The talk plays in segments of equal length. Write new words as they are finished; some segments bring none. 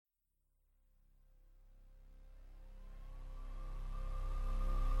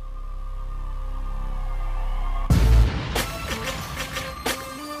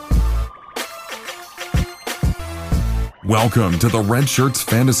Welcome to the Red Shirts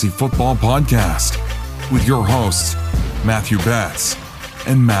Fantasy Football Podcast with your hosts, Matthew Betts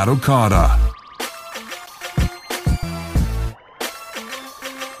and Matt Okada.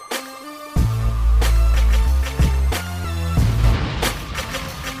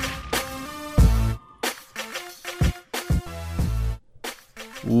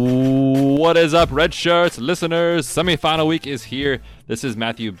 What is up, Red Shirts listeners? Semifinal week is here. This is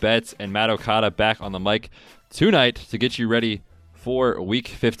Matthew Betts and Matt Okada back on the mic tonight to get you ready for week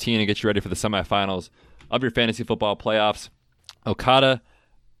 15 and get you ready for the semifinals of your fantasy football playoffs. Okada,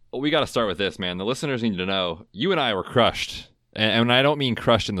 we got to start with this, man. The listeners need to know you and I were crushed, and I don't mean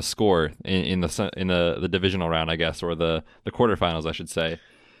crushed in the score in the divisional round, I guess, or the quarterfinals, I should say.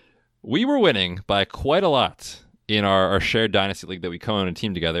 We were winning by quite a lot in our shared dynasty league that we co-own a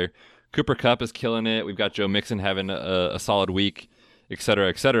team together. Cooper Kupp is killing it. We've got Joe Mixon having a solid week, et cetera,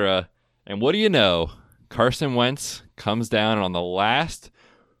 et cetera. And what do you know? Carson Wentz comes down, and on the last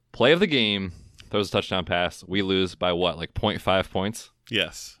play of the game, throws a touchdown pass. We lose by what, like 0.5 points?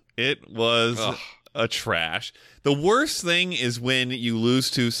 Yes. It was a trash. The worst thing is when you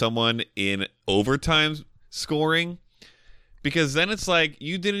lose to someone in overtime scoring, because then it's like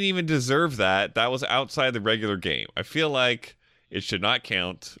you didn't even deserve that. That was outside the regular game. I feel like it should not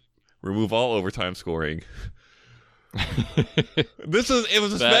count. Remove all overtime scoring. It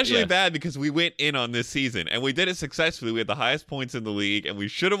was especially bad because we went in on this season and we did it successfully. We had the highest points in the league and we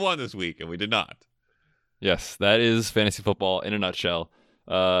should have won this week and we did not. Yes, that is fantasy football in a nutshell.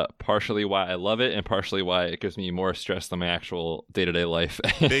 Partially why I love it and partially why it gives me more stress than my actual day-to-day life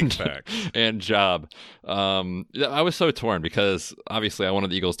and job. I was so torn because obviously I wanted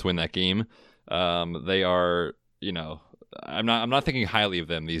the Eagles to win that game. They are, I'm not thinking highly of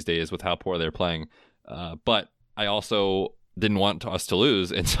them these days with how poor they're playing. But I also didn't want us to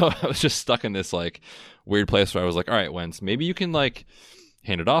lose, and so I was just stuck in this like weird place where I was like, all right, Wentz, maybe you can like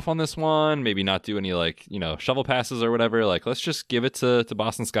hand it off on this one, maybe not do any like shovel passes or whatever, like let's just give it to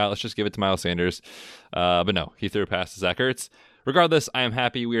Boston Scott, let's just give it to Miles Sanders. But no, he threw a pass to Zach Ertz. Regardless, I am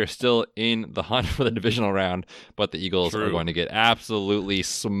happy we are still in the hunt for the divisional round, but the Eagles are going to get absolutely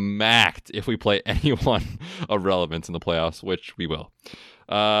smacked if we play anyone of relevance in the playoffs, which we will.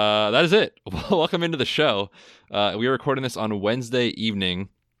 That is it. Welcome into the show. We are recording this on Wednesday evening,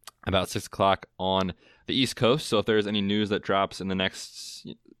 about 6 o'clock on the East Coast. So if there's any news that drops in the next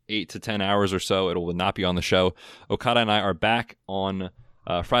 8 to 10 hours or so, it will not be on the show. Okada and I are back on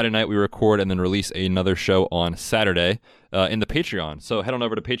Friday night. We record and then release another show on Saturday in the Patreon. So head on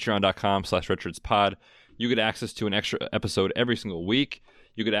over to patreon.com/redshirtspod. You get access to an extra episode every single week.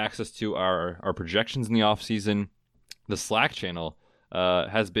 You get access to our projections in the off season. The Slack channel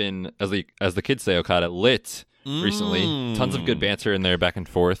has been, as the kids say, Okada, lit recently. Tons of good banter in there, back and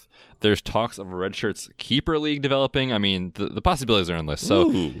forth. There's talks of a Red Shirts Keeper League developing. I mean, the possibilities are endless. So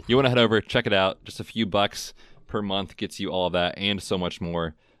you want to head over, check it out. Just a few bucks per month gets you all of that and so much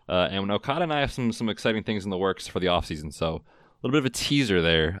more. And Okada and I have some exciting things in the works for the offseason. So a little bit of a teaser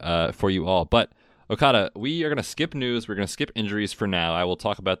there for you all. But Okada, we are going to skip news. We're going to skip injuries for now. I will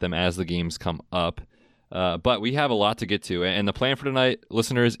talk about them as the games come up. But we have a lot to get to. And the plan for tonight,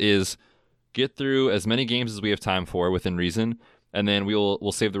 listeners, is get through as many games as we have time for within reason. And then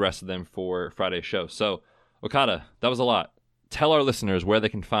we'll save the rest of them for Friday's show. So, Okada, that was a lot. Tell our listeners where they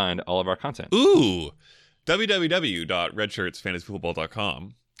can find all of our content. Ooh,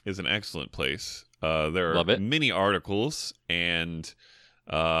 www.redshirtsfantasyfootball.com is an excellent place. There are many articles and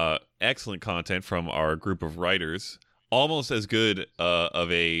excellent content from our group of writers. Almost as good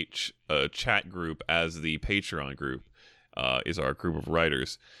of a chat group as the Patreon group is our group of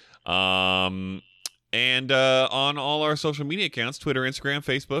writers. And on all our social media accounts, Twitter, Instagram,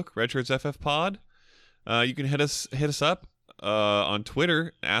 Facebook, Red Shirts FF Pod. You can hit us up on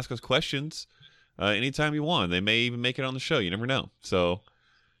Twitter, ask us questions anytime you want. They may even make it on the show. You never know. So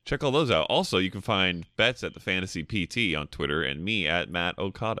check all those out. Also, you can find Betts at the Fantasy PT on Twitter and me at Matt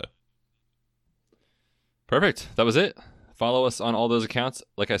Okada. Perfect. That was it. Follow us on all those accounts.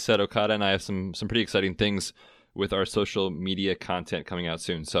 Like I said, Okada and I have some pretty exciting things with our social media content coming out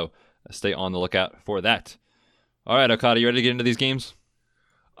soon. So stay on the lookout for that. All right, Okada, you ready to get into these games?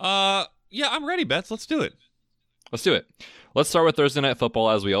 Yeah, I'm ready, Betts. Let's do it. Let's do it. Let's start with Thursday Night Football,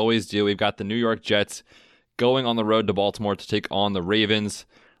 as we always do. We've got the New York Jets going on the road to Baltimore to take on the Ravens.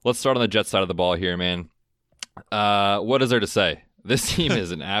 Let's start on the Jets side of the ball here, man. What is there to say? This team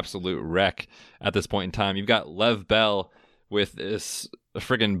is an absolute wreck at this point in time. You've got Lev Bell with this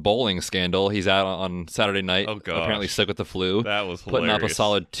friggin' bowling scandal. He's out on Saturday night, apparently sick with the flu. That was hilarious. Putting up a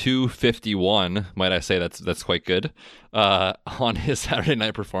solid 251, might I say. That's quite good on his Saturday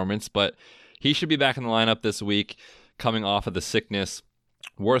night performance. But he should be back in the lineup this week. coming off of the sickness.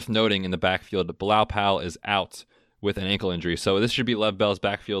 Worth noting in the backfield, Bilal Powell is out with an ankle injury. So this should be Lev Bell's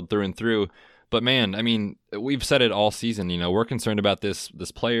backfield through and through. But man, I mean, we've said it all season. We're concerned about this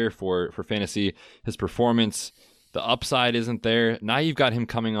player for fantasy, his performance. The upside isn't there. Now you've got him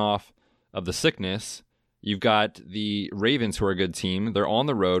coming off of the sickness. You've got the Ravens, who are a good team. They're on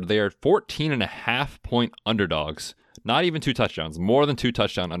the road. They are 14.5-point underdogs. Not even 2 touchdowns. More than 2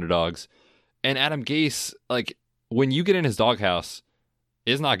 touchdown underdogs. And Adam Gase, like, when you get in his doghouse,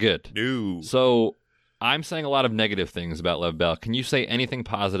 is not good. No. So I'm saying a lot of negative things about Lev Bell. Can you say anything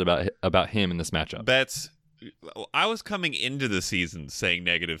positive about him in this matchup? I was coming into the season saying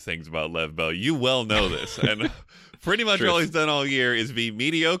negative things about Lev Bell. You well know this. And pretty much all he's done all year is be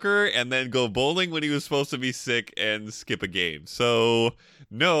mediocre and then go bowling when he was supposed to be sick and skip a game. So,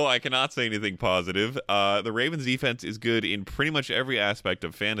 no, I cannot say anything positive. The Ravens defense is good in pretty much every aspect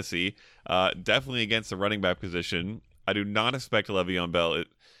of fantasy. Definitely against the running back position. I do not expect Le'Veon Bell,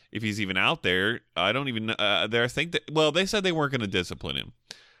 if he's even out there. I don't even they said they weren't going to discipline him,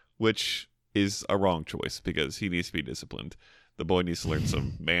 which is a wrong choice because he needs to be disciplined. The boy needs to learn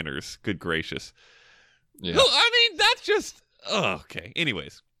some manners. Good gracious. Yeah. No, I mean, that's just okay.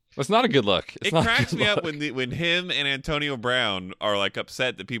 Anyways, it's not a good look. It cracks me up when him and Antonio Brown are like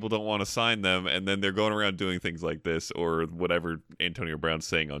upset that people don't want to sign them, and then they're going around doing things like this or whatever Antonio Brown's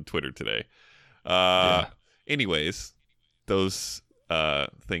saying on Twitter today. Anyways, those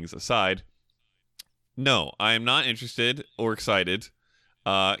things aside, no, I am not interested or excited.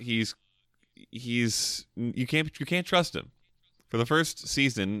 You can't trust him. For the first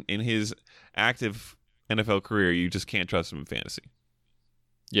season in his active NFL career, you just can't trust him in fantasy.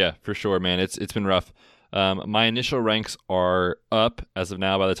 Yeah, for sure, man. It's been rough. My initial ranks are up as of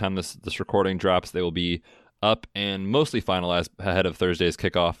now. By the time this recording drops, they will be up and mostly finalized ahead of Thursday's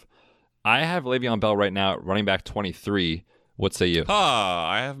kickoff. I have Le'Veon Bell right now at running back 23. What say you?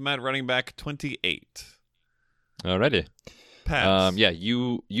 I have him at running back 28. Alrighty. Pass. Yeah,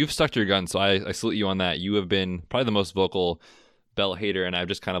 you've stuck to your gun, so I salute you on that. You have been probably the most vocal Bell hater, and I've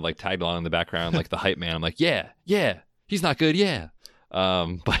just kind of like tagged along in the background like the hype man. I'm like, yeah, he's not good, yeah.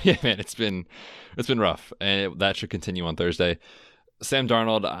 But yeah, man, it's been rough, and that should continue on Thursday. Sam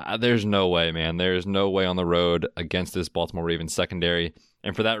Darnold, there's no way, man. There's no way on the road against this Baltimore Ravens secondary,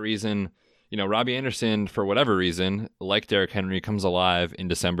 and for that reason, Robbie Anderson, for whatever reason, like Derrick Henry, comes alive in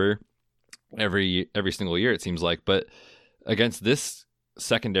December every single year, it seems like, but against this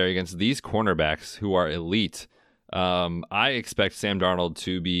secondary, against these cornerbacks who are elite, I expect Sam Darnold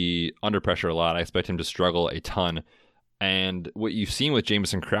to be under pressure a lot. I expect him to struggle a ton. And what you've seen with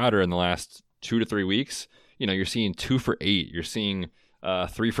Jamison Crowder in the last 2 to 3 weeks, you're seeing 2 for 8. You're seeing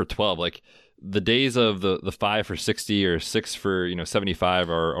 3 for 12. Like the days of the 5 for 60 or 6 for 75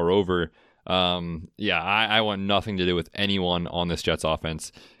 are over. I want nothing to do with anyone on this Jets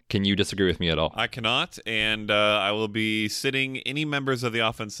offense. Can you disagree with me at all? I cannot, and I will be sitting any members of the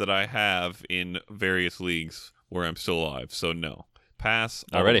offense that I have in various leagues where I'm still alive. So no, pass.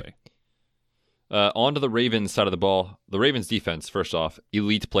 Already. On to the Ravens side of the ball. The Ravens defense, first off,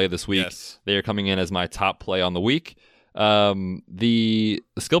 elite play this week. Yes. They are coming in as my top play on the week. The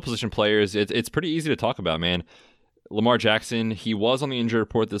skill position players, it's pretty easy to talk about, man. Lamar Jackson, he was on the injury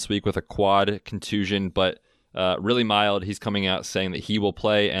report this week with a quad contusion, but really mild. He's coming out saying that he will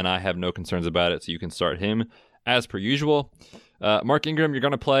play, and I have no concerns about it, so you can start him as per usual. Mark Ingram, you're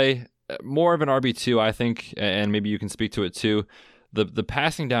going to play more of an RB2, I think, and maybe you can speak to it too. The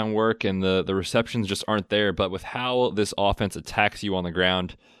passing down work and the receptions just aren't there, but with how this offense attacks you on the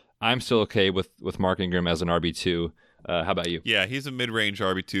ground, I'm still okay with Mark Ingram as an RB2. How about you? Yeah, he's a mid-range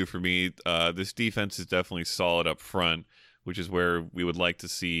RB2 for me. This defense is definitely solid up front, which is where we would like to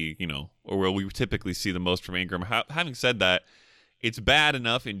see, or where we typically see the most from Ingram. Having said that, it's bad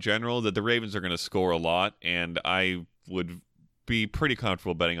enough in general that the Ravens are going to score a lot, and I would be pretty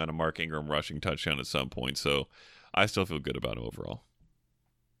comfortable betting on a Mark Ingram rushing touchdown at some point, so I still feel good about it overall.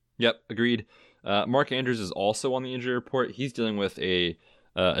 Yep, agreed. Mark Andrews is also on the injury report. He's dealing with a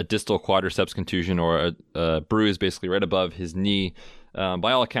distal quadriceps contusion, or a bruise basically right above his knee.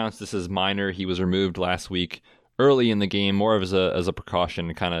 By all accounts, this is minor. He was removed last week early in the game, more of as a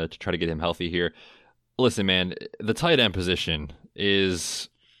precaution, kind of to try to get him healthy here. Listen, man, the tight end position is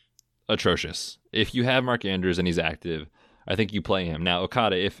atrocious. If you have Mark Andrews and he's active, I think you play him. Now,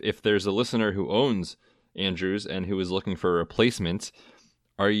 Okada, if there's a listener who owns Andrews and who is looking for a replacement,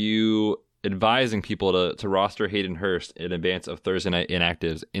 are you advising people to roster Hayden Hurst in advance of Thursday night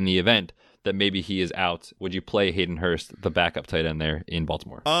inactives in the event that maybe he is out, would you play Hayden Hurst, the backup tight end there in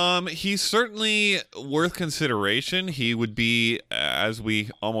Baltimore? He's certainly worth consideration. He would be, as we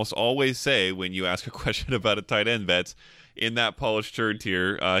almost always say when you ask a question about a tight end, Betts, in that polished third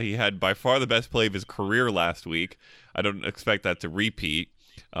tier. He had by far the best play of his career last week. I don't expect that to repeat.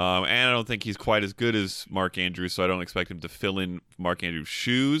 And I don't think he's quite as good as Mark Andrews, so I don't expect him to fill in Mark Andrews'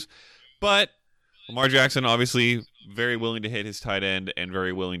 shoes. But Lamar Jackson, obviously very willing to hit his tight end and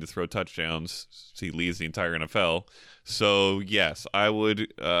very willing to throw touchdowns. So he leads the entire NFL. So, yes, I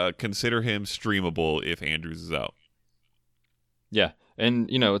would consider him streamable if Andrews is out. Yeah, and,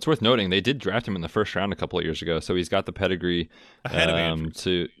 it's worth noting, they did draft him in the first round a couple of years ago, so he's got the pedigree. Ahead of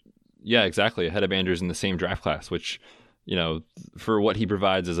Andrews. Yeah, exactly, ahead of Andrews in the same draft class, which, for what he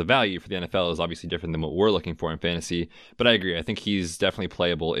provides as a value for the NFL is obviously different than what we're looking for in fantasy. But I agree. I think he's definitely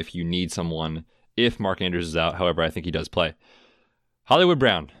playable if you need someone, if Mark Andrews is out. However, I think he does play. Hollywood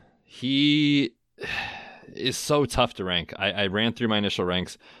Brown. He is so tough to rank. I ran through my initial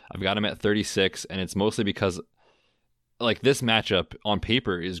ranks. I've got him at 36, and it's mostly because this matchup on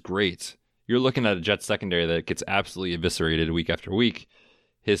paper is great. You're looking at a Jets secondary that gets absolutely eviscerated week after week.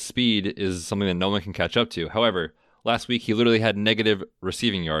 His speed is something that no one can catch up to. However, last week he literally had negative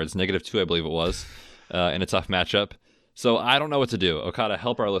receiving yards, -2, I believe it was, in a tough matchup. So I don't know what to do. Okada,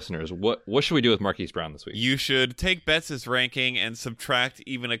 help our listeners. What should we do with Marquise Brown this week? You should take Betts' ranking and subtract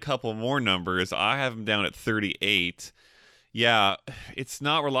even a couple more numbers. I have him down at 38. Yeah, it's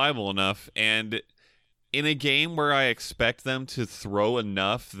not reliable enough. And in a game where I expect them to throw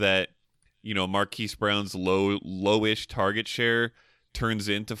enough that, Marquise Brown's lowish target share turns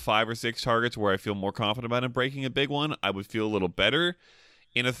into 5 or 6 targets where I feel more confident about him breaking a big one, I would feel a little better.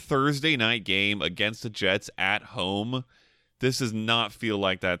 In a Thursday night game against the Jets at home, this does not feel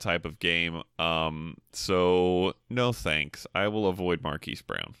like that type of game. So no thanks. I will avoid Marquise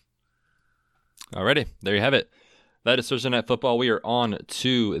Brown. Alrighty, there you have it. That is Thursday Night Football. We are on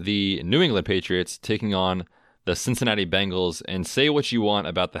to the New England Patriots taking on the Cincinnati Bengals. And say what you want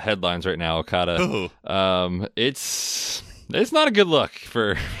about the headlines right now, Okada. It's not a good look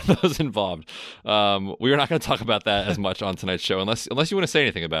for those involved. We are not going to talk about that as much on tonight's show, unless you want to say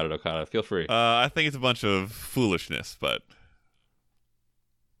anything about it, Okada. Feel free. I think it's a bunch of foolishness, but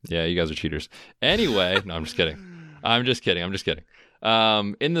yeah, you guys are cheaters. Anyway, no, I'm just kidding. I'm just kidding. In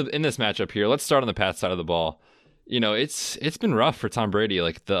this matchup here, let's start on the Pats side of the ball. It's been rough for Tom Brady.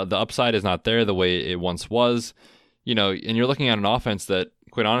 The upside is not there the way it once was. And you're looking at an offense that,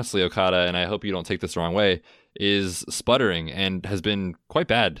 quite honestly, Okada, and I hope you don't take this the wrong way, is sputtering and has been quite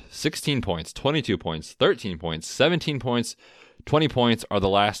bad. 16 points, 22 points, 13 points, 17 points, 20 points are the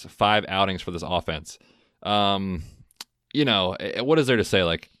last 5 outings for this offense. What is there to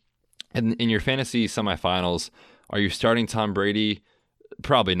say? In your fantasy semifinals, are you starting Tom Brady?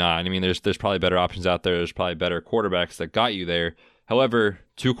 Probably not. I mean, there's probably better options out there. There's probably better quarterbacks that got you there. However,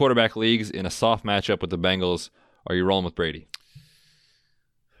 2 quarterback leagues in a soft matchup with the Bengals, are you rolling with Brady?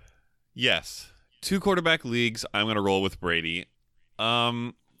 Yes. 2 quarterback leagues, I'm going to roll with Brady. Okay,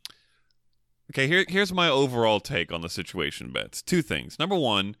 here's my overall take on the situation, Betts. 2 things. Number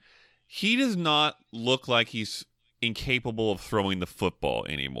 1, he does not look like he's incapable of throwing the football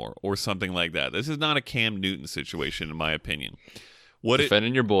anymore or something like that. This is not a Cam Newton situation, in my opinion.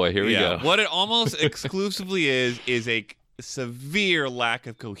 Defending your boy. Here we go. What it almost exclusively is a severe lack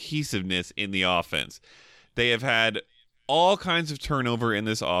of cohesiveness in the offense. They have had all kinds of turnover in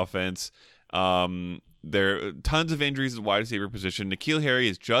this offense. There are tons of injuries at the wide receiver position. N'Keal Harry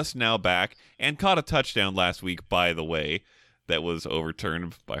is just now back and caught a touchdown last week, by the way, that was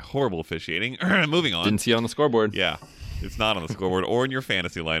overturned by horrible officiating. Moving on. Didn't see it on the scoreboard. Yeah, it's not on the scoreboard or in your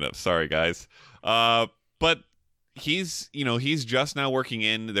fantasy lineup. Sorry, guys. But he's just now working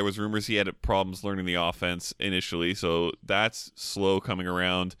in. There was rumors he had problems learning the offense initially, so that's slow coming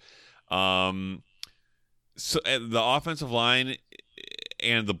around. So the offensive line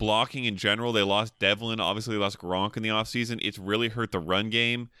and the blocking in general, they lost Devlin. Obviously, they lost Gronk in the offseason. It's really hurt the run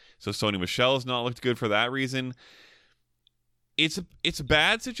game. So Sony Michel has not looked good for that reason. It's a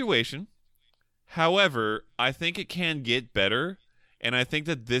bad situation. However, I think it can get better, and I think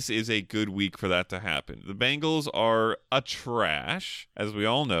that this is a good week for that to happen. The Bengals are a trash, as we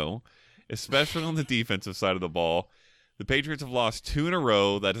all know, especially on the defensive side of the ball. The Patriots have lost 2 in a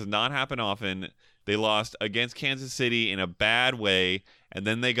row. That does not happen often. They lost against Kansas City in a bad way, and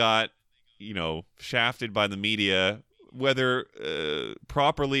then they got, shafted by the media, whether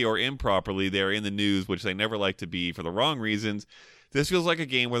properly or improperly. They're in the news, which they never like to be for the wrong reasons. This feels like a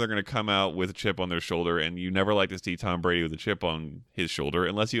game where they're going to come out with a chip on their shoulder, and you never like to see Tom Brady with a chip on his shoulder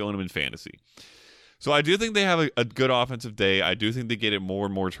unless you own him in fantasy. So I do think they have a good offensive day. I do think they get it more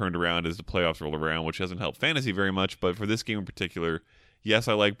and more turned around as the playoffs roll around, which hasn't helped fantasy very much. But for this game in particular, yes,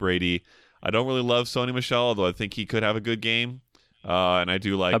 I like Brady. I don't really love Sony Michel, although I think he could have a good game. And I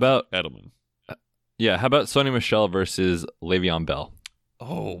do like Edelman. Yeah, how about Sony Michel versus Le'Veon Bell?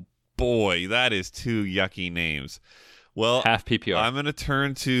 Oh, boy, that is two yucky names. Well, half PPR. I'm going to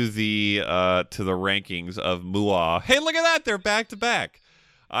turn to the rankings of Mua. Hey, look at that. They're back-to-back.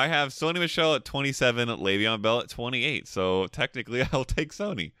 I have Sony Michel at 27, Le'Veon Bell at 28. So technically, I'll take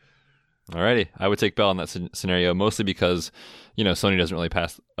Sony. Alrighty, I would take Bell in that scenario, mostly because Sony doesn't really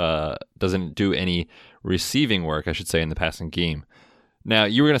doesn't do any receiving work, I should say, in the passing game. Now,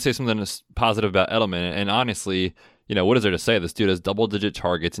 you were going to say something positive about Edelman, and honestly, what is there to say? This dude has double-digit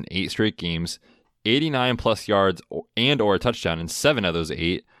targets in 8 straight games, 89-plus yards or a touchdown in 7 of those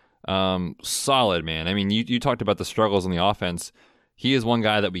 8. Solid, man. I mean, you talked about the struggles on the offense. He is one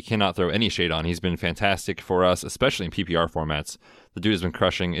guy that we cannot throw any shade on. He's been fantastic for us, especially in PPR formats. The dude has been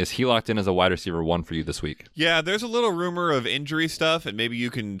crushing. Is he locked in as a wide receiver 1 for you this week? Yeah, there's a little rumor of injury stuff, and maybe you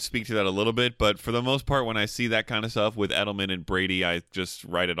can speak to that a little bit. But for the most part, when I see that kind of stuff with Edelman and Brady, I just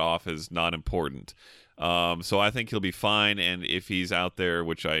write it off as not important. So I think he'll be fine. And if he's out there,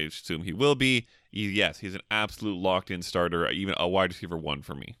 which I assume he will be, he's an absolute locked-in starter, even a wide receiver 1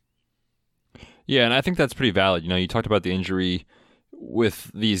 for me. Yeah, and I think that's pretty valid. You talked about the injury with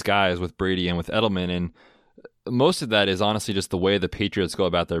these guys, with Brady and with Edelman, and most of that is honestly just the way the Patriots go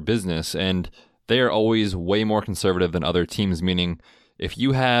about their business, and they are always way more conservative than other teams, meaning if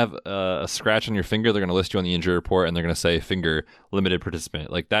you have a scratch on your finger, they're going to list you on the injury report, and they're going to say finger limited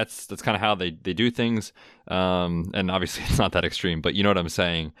participant. Like that's kind of how they do things, and obviously it's not that extreme, but you know what I'm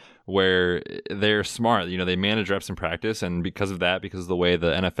saying, where they're smart. They manage reps in practice, and because of the way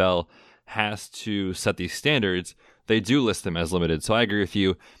the NFL has to set these standards, they do list them as limited. So I agree with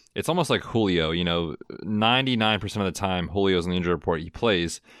you. It's almost like Julio, 99% of the time Julio's on the injury report, he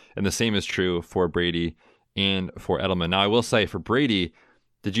plays. And the same is true for Brady and for Edelman. Now, I will say for Brady,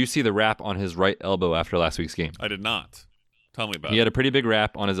 did you see the wrap on his right elbow after last week's game? I did not. Tell me about it. He had a pretty big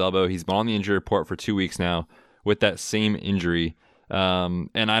wrap on his elbow. He's been on the injury report for 2 weeks now with that same injury. And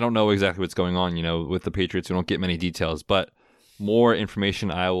I don't know exactly what's going on, with the Patriots. We don't get many details, but more information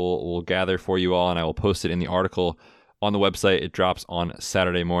I will gather for you all, and I will post it in the article on the website. It drops on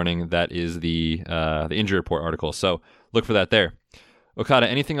Saturday morning. That is the injury report article. So look for that there. Okada,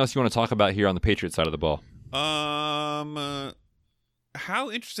 anything else you want to talk about here on the Patriots side of the ball?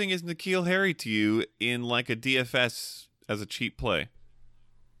 How interesting is N'Keal Harry to you in like a DFS as a cheap play?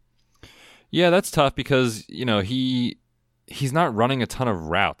 Yeah, that's tough because, he's not running a ton of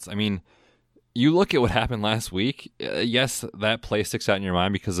routes. I mean, you look at what happened last week. Yes, that play sticks out in your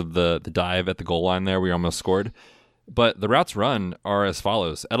mind because of the dive at the goal line there. We almost scored. But the routes run are as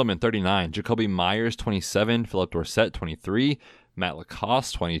follows. Edelman, 39. Jacoby Myers, 27. Philip Dorsett, 23. Matt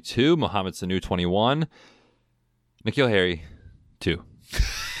Lacoste, 22. Mohamed Sanu, 21. N'Keal Harry, 2.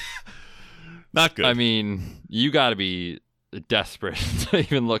 Not good. I mean, you got to be desperate to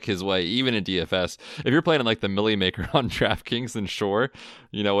even look his way, even in DFS. If you're playing like the Millie Maker on DraftKings, then sure,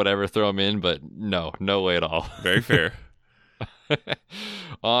 whatever, throw him in, but no way at all. Very fair.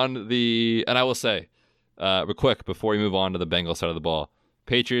 And I will say, real quick, before we move on to the Bengals side of the ball,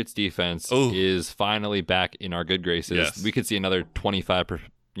 Patriots defense is finally back in our good graces. Yes. We could see another 25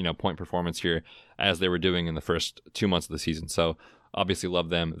 point performance here as they were doing in the first 2 months of the season. So obviously love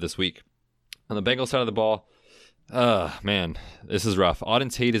them this week. On the Bengals side of the ball, man, this is rough.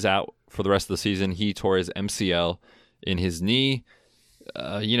 Auden Tate is out for the rest of the season. He tore his MCL in his knee.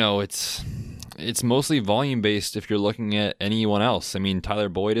 It's mostly volume based if you're looking at anyone else. I mean, Tyler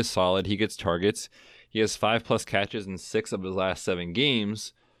Boyd is solid. He gets targets. He has 5+ catches in 6 of his last 7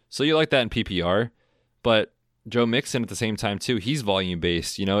 games. So you like that in PPR. But Joe Mixon at the same time too, he's volume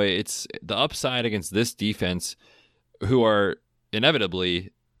based. It's the upside against this defense, who are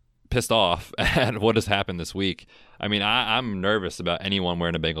inevitably pissed off at what has happened this week. I mean, I'm nervous about anyone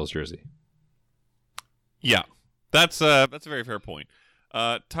wearing a Bengals jersey. Yeah, that's a very fair point.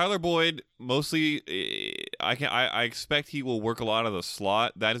 Tyler Boyd, mostly, I expect he will work a lot of the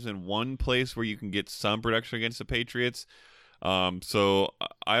slot. That has been one place where you can get some production against the Patriots. So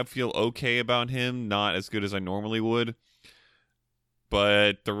I feel okay about him, not as good as I normally would.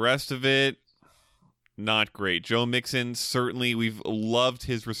 But the rest of it, not great. Joe Mixon, certainly, we've loved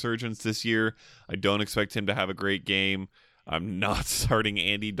his resurgence this year. I don't expect him to have a great game. I'm not starting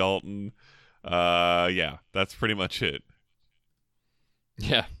Andy Dalton. Yeah, that's pretty much it.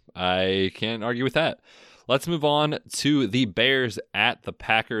 Yeah, I can't argue with that. Let's move on to the Bears at the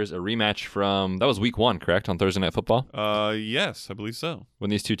Packers, a rematch from, that was week 1, correct, on Thursday Night Football? Yes, I believe so. When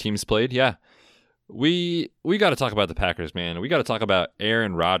these two teams played, yeah. We got to talk about the Packers, man. We got to talk about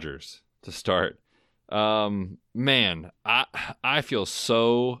Aaron Rodgers to start. Man, I feel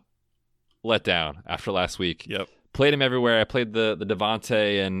so let down after last week. Yep. Played him everywhere. I played the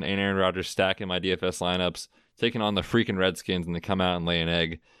Devontae and Aaron Rodgers stack in my DFS lineups, taking on the freaking Redskins, and they come out and lay an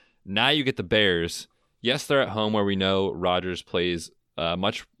egg. Now you get the Bears. Yes, they're at home, where we know Rodgers plays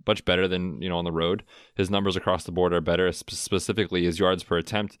much better than on the road. His numbers across the board are better, specifically his yards per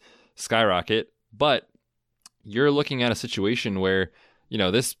attempt skyrocket. But you're looking at a situation where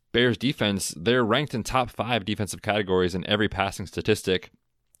this Bears defense, they're ranked in top 5 defensive categories in every passing statistic,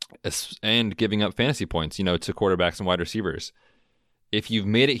 and giving up fantasy points to quarterbacks and wide receivers. If you've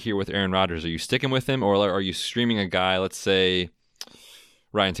made it here with Aaron Rodgers, are you sticking with him, or are you streaming a guy, let's say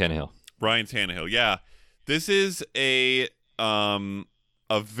Ryan Tannehill? Ryan Tannehill, yeah. This is a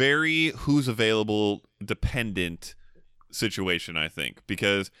very who's available dependent situation, I think,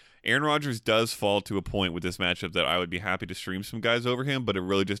 because Aaron Rodgers does fall to a point with this matchup that I would be happy to stream some guys over him, but it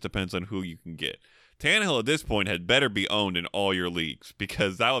really just depends on who you can get. Tannehill at this point had better be owned in all your leagues,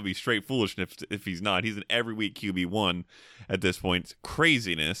 because that would be straight foolishness if he's not. He's an every week QB1 at this point. It's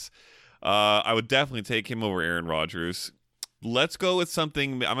craziness. I would definitely take him over Aaron Rodgers. Let's go with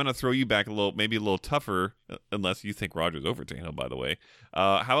something. I'm going to throw you back maybe a little tougher, unless you think Rodgers over Tannehill, by the way.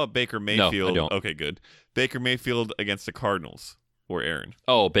 How about Baker Mayfield? No, I don't. Okay, good. Baker Mayfield against the Cardinals, or Aaron?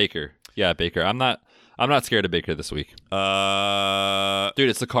 Oh, Baker. Yeah, Baker. I'm not scared of Baker this week. Dude,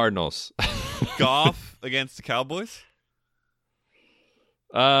 it's the Cardinals. Goff against the Cowboys?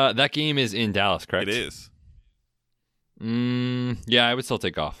 That game is in Dallas, correct? It is. Yeah, I would still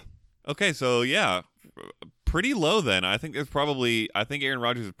take Goff. Okay, so yeah, pretty low then. I think Aaron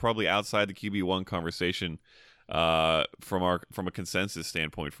Rodgers is probably outside the QB1 conversation from a consensus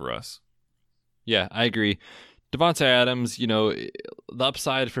standpoint for us. Yeah, I agree. Devontae Adams, the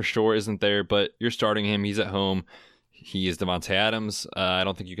upside for sure isn't there, but you're starting him. He's at home. He is Devontae Adams. I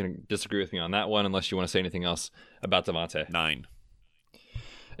don't think you can disagree with me on that one, unless you want to say anything else about Devontae. 9.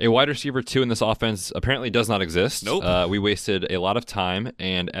 A wide receiver 2 in this offense apparently does not exist. Nope. We wasted a lot of time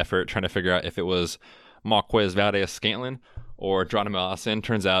and effort trying to figure out if it was Marquez Valdes-Scantling or Geronimo Allison.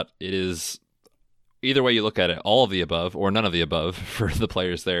 Turns out it is, either way you look at it, all of the above or none of the above for the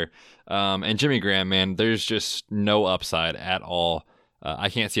players there. And Jimmy Graham, man, there's just no upside at all. I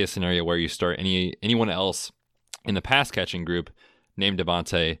can't see a scenario where you start anyone else in the pass catching group named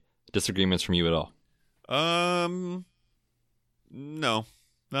Devontae. Disagreements from you at all? No.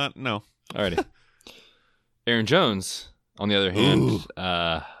 No. Alrighty. Aaron Jones, on the other hand,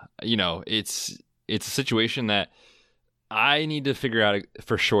 it's a situation that I need to figure out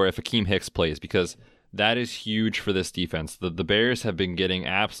for sure if Akeem Hicks plays, because that is huge for this defense. The Bears have been getting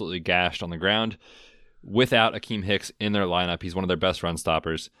absolutely gashed on the ground without Akeem Hicks in their lineup. He's one of their best run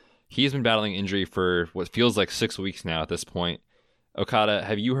stoppers. He's been battling injury for what feels like 6 weeks now at this point. Okada,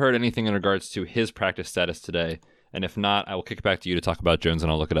 have you heard anything in regards to his practice status today? And if not, I will kick it back to you to talk about Jones, and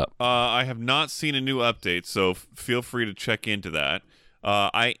I'll look it up. I have not seen a new update, so feel free to check into that.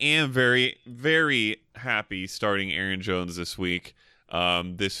 I am very, very happy starting Aaron Jones this week.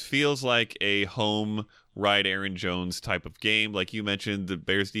 This feels like a home ride Aaron Jones type of game. Like you mentioned, the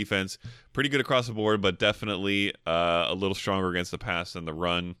Bears defense, pretty good across the board, but definitely a little stronger against the pass than the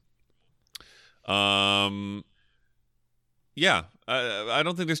run. Yeah, I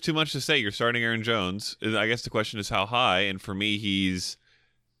don't think there's too much to say. You're starting Aaron Jones. I guess the question is how high, and for me, he's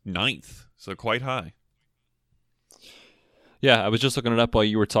 9th, so quite high. Yeah, I was just looking it up while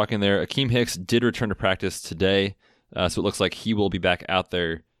you were talking there. Akeem Hicks did return to practice today, so it looks like he will be back out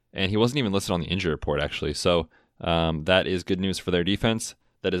there, and he wasn't even listed on the injury report, actually. So that is good news for their defense.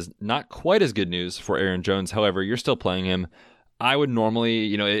 That is not quite as good news for Aaron Jones. However, you're still playing him. I would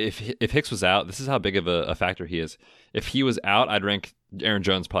normally, if Hicks was out, this is how big of a factor he is. If he was out, I'd rank Aaron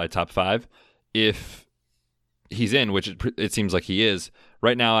Jones probably top 5. If he's in, which it seems like he is,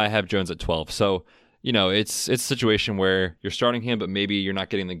 right now I have Jones at 12. So, it's a situation where you're starting him, but maybe you're not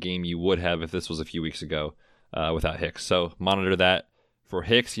getting the game you would have if this was a few weeks ago without Hicks. So monitor that for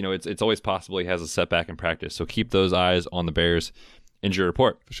Hicks. It's always possible he has a setback in practice. So keep those eyes on the Bears injury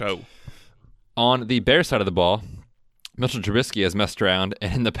report. For sure. On the Bears side of the ball, Mitchell Trubisky has messed around,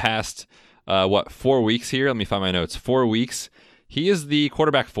 and in the past, 4 weeks here? Let me find my notes. 4 weeks. He is the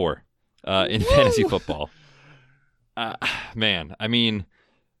quarterback 4 in fantasy football. Man, I mean,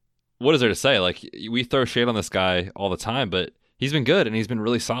 what is there to say? Like, we throw shade on this guy all the time, but he's been good, and he's been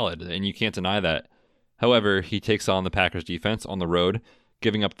really solid, and you can't deny that. However, he takes on the Packers defense on the road,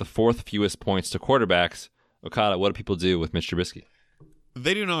 giving up the 4th fewest points to quarterbacks. Okada, what do people do with Mitch Trubisky?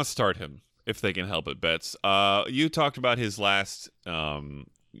 They do not start him if they can help it, Betts. You talked about his last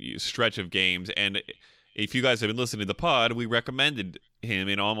stretch of games. And if you guys have been listening to the pod, we recommended him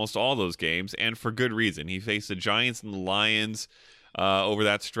in almost all those games, and for good reason. He faced the Giants and the Lions over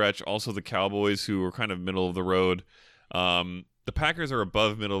that stretch. Also the Cowboys, who were kind of middle of the road. The Packers are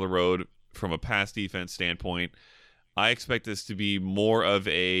above middle of the road from a pass defense standpoint. I expect this to be more of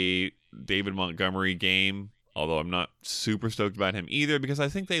a David Montgomery game, although I'm not super stoked about him either because I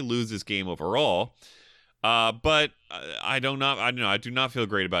think they lose this game overall. But I do not feel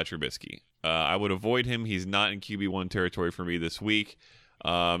great about Trubisky. I would avoid him. He's not in QB1 territory for me this week.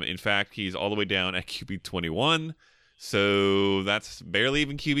 In fact, he's all the way down at QB 21. So that's barely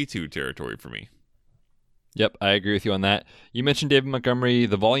even QB2 territory for me. Yep, I agree with you on that. You mentioned David Montgomery.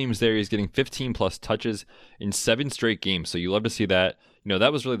 The volume's there. He's getting 15-plus touches in 7 straight games. So you love to see that.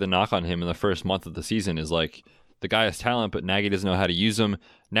 That was really the knock on him in the first month of the season is like the guy has talent, but Nagy doesn't know how to use him.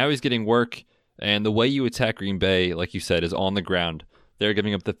 Now he's getting work. And the way you attack Green Bay, like you said, is on the ground. They're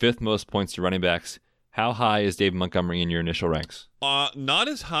giving up the 5th most points to running backs. How high is David Montgomery in your initial ranks? Not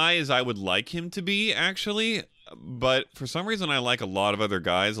as high as I would like him to be, actually. But for some reason, I like a lot of other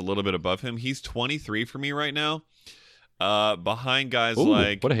guys a little bit above him. He's 23 for me right now. Behind guys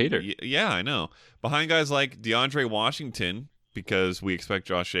like... What a hater. Yeah, I know. Behind guys like DeAndre Washington, because we expect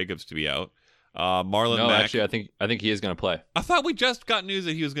Josh Jacobs to be out. Marlon Mack. Actually, I think he is going to play. I thought we just got news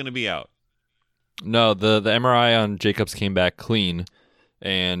that he was going to be out. No, the MRI on Jacobs came back clean,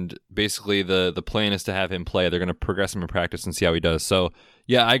 and basically the plan is to have him play. They're going to progress him in practice and see how he does. So,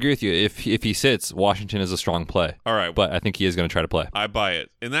 yeah, I agree with you. If he sits, Washington is a strong play. All right. But I think he is going to try to play. I buy it.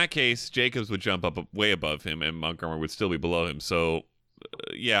 In that case, Jacobs would jump up way above him, and Montgomery would still be below him. So,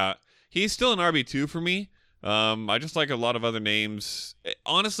 yeah, he's still an RB2 for me. I just like a lot of other names.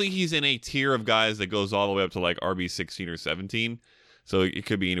 Honestly, he's in a tier of guys that goes all the way up to like RB16 or 17. So it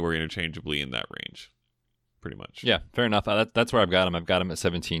could be anywhere interchangeably in that range, pretty much. Yeah, fair enough. That's where I've got him. I've got him at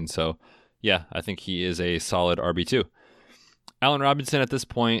 17. So, yeah, I think he is a solid RB2. Allen Robinson at this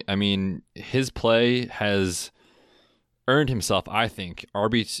point, I mean, his play has earned himself, I think,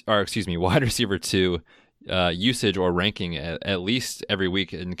 wide receiver 2 usage or ranking at least every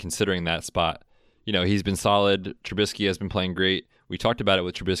week, and considering that spot. He's been solid. Trubisky has been playing great. We talked about it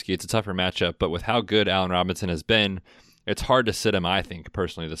with Trubisky. It's a tougher matchup, but with how good Allen Robinson has been, it's hard to sit him, I think,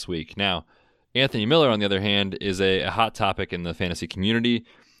 personally this week. Now, Anthony Miller, on the other hand, is a hot topic in the fantasy community.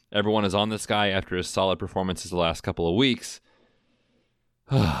 Everyone is on this guy after his solid performances the last couple of weeks.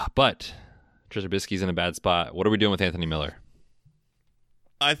 But Trubisky's in a bad spot. What are we doing with Anthony Miller?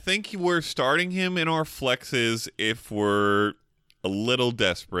 I think we're starting him in our flexes if we're a little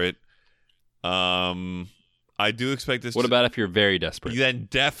desperate. I do expect this. What about if you're very desperate? Then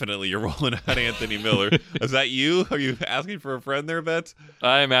definitely you're rolling out Anthony Miller. Is that you? Are you asking for a friend there, Betts?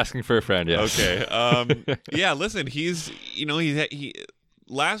 I'm asking for a friend, yes. Okay. Yeah, listen, he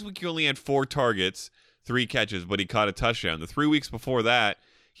last week he only had 4 targets, 3 catches, but he caught a touchdown. The 3 weeks before that,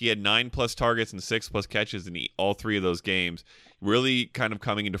 he had 9+ targets and 6+ catches in all 3 of those games. Really kind of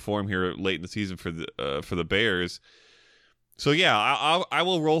coming into form here late in the season for the Bears. So, yeah, I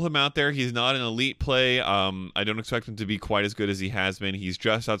will roll him out there. He's not an elite play. I don't expect him to be quite as good as he has been. He's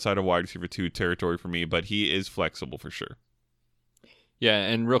just outside of wide receiver 2 territory for me, but he is flexible for sure. Yeah,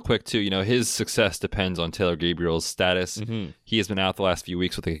 and real quick, too, his success depends on Taylor Gabriel's status. Mm-hmm. He has been out the last few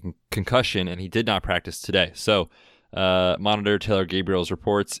weeks with a concussion, and he did not practice today. So, monitor Taylor Gabriel's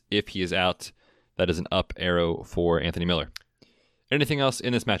reports. If he is out, that is an up arrow for Anthony Miller. Anything else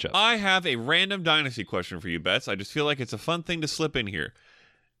in this matchup? I have a random dynasty question for you, Betts. I just feel like it's a fun thing to slip in here.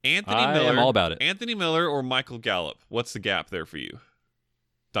 I am all about it. Anthony Miller or Michael Gallup? What's the gap there for you?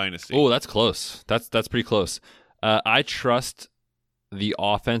 Dynasty. Oh, that's close. That's pretty close. I trust the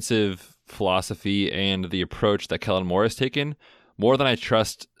offensive philosophy and the approach that Kellen Moore has taken more than I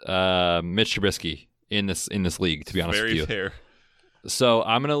trust Mitch Trubisky in this league, to be honest with you. Very fair. So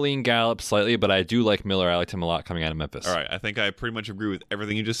I'm going to lean Gallup slightly, but I do like Miller. I liked him a lot coming out of Memphis. All right. I think I pretty much agree with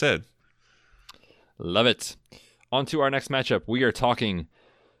everything you just said. Love it. On to our next matchup. We are talking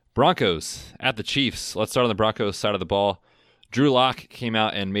Broncos at the Chiefs. Let's start on the Broncos side of the ball. Drew Lock came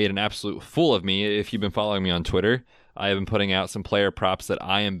out and made an absolute fool of me. If you've been following me on Twitter, I have been putting out some player props that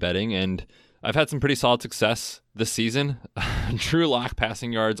I am betting, and I've had some pretty solid success this season. Drew Lock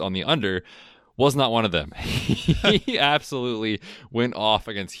passing yards on the under was not one of them. He absolutely went off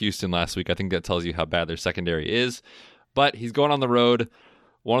against Houston last week. I think that tells you how bad their secondary is. But he's going on the road,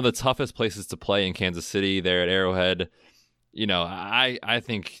 one of the toughest places to play in Kansas City, there at Arrowhead. I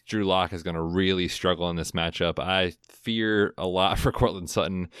think Drew Lock is going to really struggle in this matchup. I fear a lot for Cortland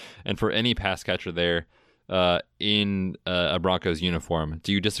Sutton and for any pass catcher there in a Broncos uniform.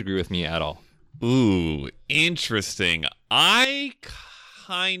 Do you disagree with me at all? Ooh, interesting. I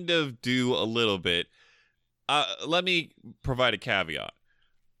kind of do a little bit. Let me provide a caveat.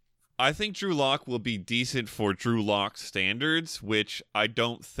 I think Drew Lock will be decent for Drew Lock standards, which I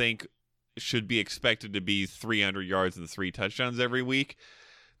don't think should be expected to be 300 yards and 3 touchdowns every week.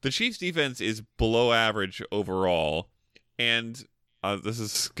 The Chiefs' defense is below average overall, and this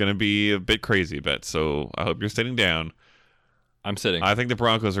is going to be a bit crazy, Bet, so I hope you're sitting down. I'm sitting. I think the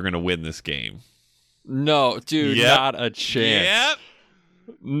Broncos are going to win this game. No, dude, not a chance.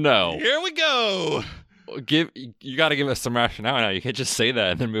 Yep. No. Here we go. You got to give us some rationale now. You can't just say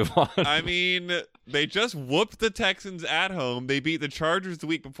that and then move on. I mean, they just whooped the Texans at home. They beat the Chargers the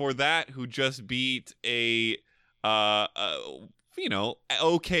week before that, who just beat a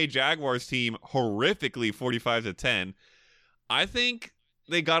okay Jaguars team horrifically 45-10. I think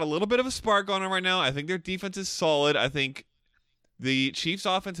they got a little bit of a spark on them right now. I think their defense is solid. I think the Chiefs'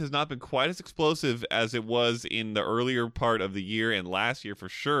 offense has not been quite as explosive as it was in the earlier part of the year and last year for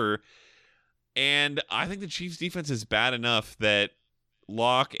sure. And I think the Chiefs' defense is bad enough that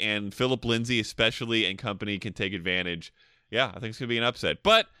Locke and Phillip Lindsay especially and company can take advantage. Yeah, I think it's going to be an upset.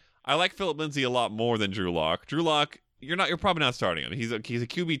 But I like Phillip Lindsay a lot more than Drew Lock. Drew Lock, you're probably not starting him. He's a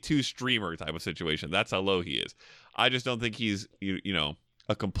QB2 streamer type of situation. That's how low he is. I just don't think he's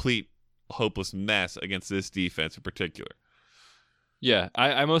a complete hopeless mess against this defense in particular. Yeah,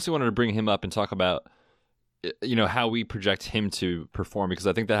 I mostly wanted to bring him up and talk about how we project him to perform, because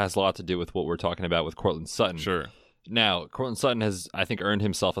I think that has a lot to do with what we're talking about with Courtland Sutton. Sure. Now, Courtland Sutton has, I think, earned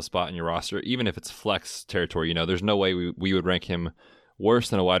himself a spot in your roster, even if it's flex territory. There's no way we would rank him worse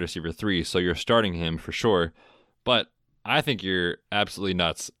than a wide receiver 3, so you're starting him for sure. But I think you're absolutely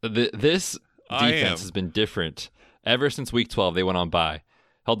nuts. This defense has been different ever since Week 12. They went on bye.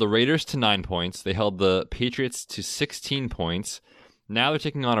 Held the Raiders to 9 points. They held the Patriots to 16 points. Now they're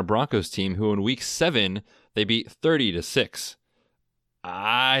taking on a Broncos team who in Week 7, they beat 30-6.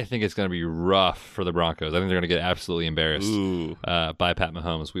 I think it's going to be rough for the Broncos. I think they're going to get absolutely embarrassed by Pat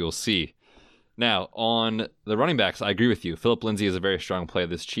Mahomes. We will see. Now, on the running backs, I agree with you. Phillip Lindsay is a very strong player.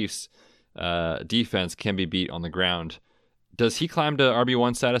 This Chiefs defense can be beat on the ground. Does he climb to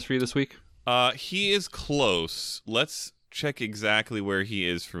RB1 status for you this week? He is close. Let's check exactly where he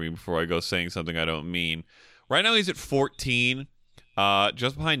is for me before I go saying something I don't mean. Right now he's at 14.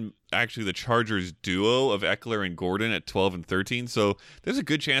 Just behind, actually, the Chargers duo of Eckler and Gordon at 12 and 13. So there's a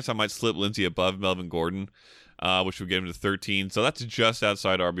good chance I might slip Lindsay above Melvin Gordon, which would get him to 13. So that's just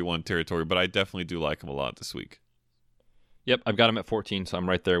outside RB1 territory, but I definitely do like him a lot this week. Yep, I've got him at 14, so I'm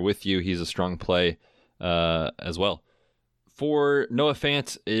right there with you. He's a strong play as well. For Noah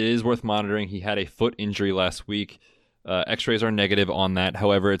Fant, it is worth monitoring. He had a foot injury last week. X-rays are negative on that.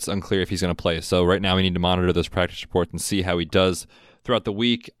 However, it's unclear if he's going to play. So right now we need to monitor those practice reports and see how he does throughout the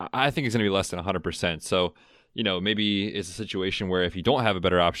week. I think he's going to be less than 100%. So, maybe it's a situation where if you don't have a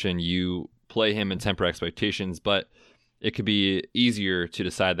better option, you play him and temper expectations. But it could be easier to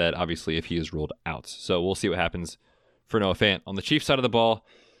decide that, obviously, if he is ruled out. So we'll see what happens for Noah Fant. On the Chiefs side of the ball,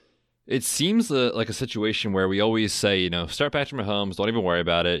 it seems like a situation where we always say, start Patrick Mahomes. Don't even worry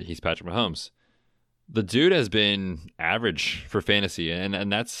about it. He's Patrick Mahomes. The dude has been average for fantasy,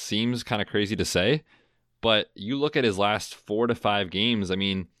 and that seems kind of crazy to say, but you look at his last 4 to 5 games, I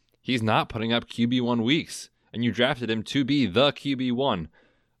mean, he's not putting up QB1 weeks, and you drafted him to be the QB1.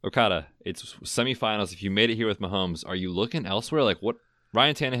 Okada, it's semifinals. If you made it here with Mahomes, are you looking elsewhere? Like what,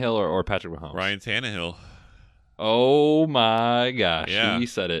 Ryan Tannehill or Patrick Mahomes? Ryan Tannehill. Oh my gosh, yeah. He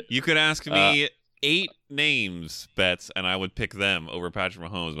said it. You could ask me 8 names, Bets, and I would pick them over Patrick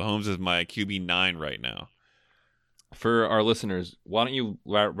Mahomes. Mahomes is my QB9 right now. For our listeners, why don't you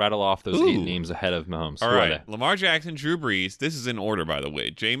rattle off those 8 names ahead of Mahomes? All right. Lamar Jackson, Drew Brees. This is in order, by the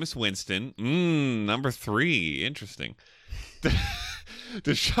way. Jameis Winston. Number 3. Interesting.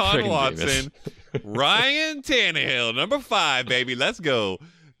 Deshaun Watson. Ryan Tannehill. Number 5, baby. Let's go.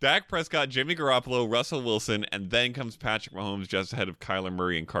 Dak Prescott, Jimmy Garoppolo, Russell Wilson, and then comes Patrick Mahomes just ahead of Kyler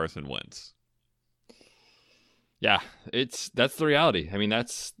Murray and Carson Wentz. Yeah, that's the reality. I mean,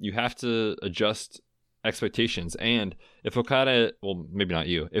 you have to adjust expectations. And if Okada, well, maybe not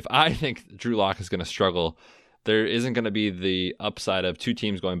you, if I think Drew Lock is going to struggle, there isn't going to be the upside of 2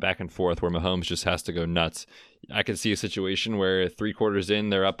 teams going back and forth where Mahomes just has to go nuts. I could see a situation where 3 quarters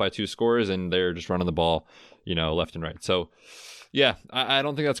in, they're up by 2 scores and they're just running the ball, left and right. So, yeah, I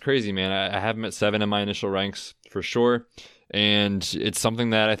don't think that's crazy, man. I have him at 7 in my initial ranks for sure. And it's something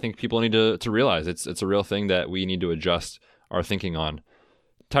that I think people need to realize. It's a real thing that we need to adjust our thinking on.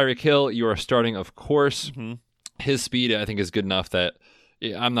 Tyreek Hill, you are starting, of course. Mm-hmm. His speed, I think, is good enough that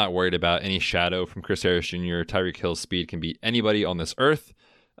I'm not worried about any shadow from Chris Harris Jr. Tyreek Hill's speed can beat anybody on this earth.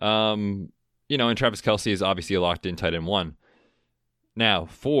 And Travis Kelce is obviously a locked-in tight end 1. Now,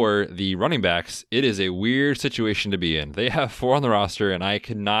 for the running backs, it is a weird situation to be in. They have 4 on the roster, and I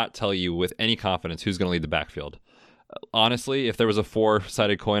could not tell you with any confidence who's going to lead the backfield. Honestly, if there was a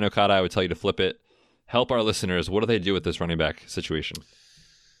 4-sided coin, Okada, I would tell you to flip it. Help our listeners. What do they do with this running back situation?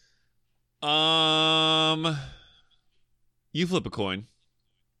 You flip a coin.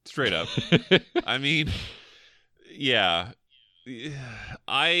 Straight up. I mean, yeah.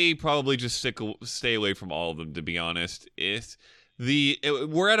 I probably just stay away from all of them, to be honest.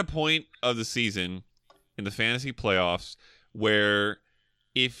 We're at a point of the season in the fantasy playoffs where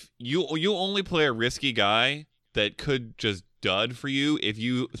if you only play a risky guy that could just dud for you if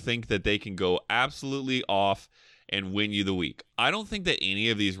you think that they can go absolutely off and win you the week. I don't think that any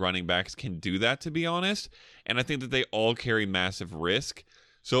of these running backs can do that, to be honest, and I think that they all carry massive risk.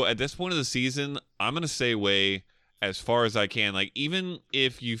 So at this point of the season, I'm going to stay away as far as I can. Like, even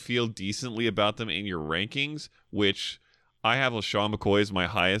if you feel decently about them in your rankings, which I have LaShawn McCoy as my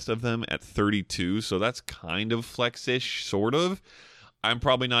highest of them at 32, so that's kind of flex-ish, sort of. I'm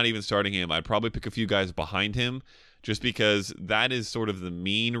probably not even starting him. I'd probably pick a few guys behind him just because that is sort of the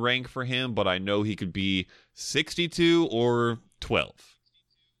mean rank for him, but I know he could be 62 or 12.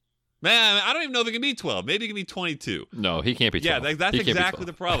 Man, I don't even know if it can be 12. Maybe it can be 22. No, he can't be 12. Yeah, that's exactly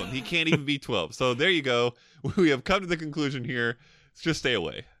the problem. He can't even be 12. So there you go. We have come to the conclusion here. Let's just stay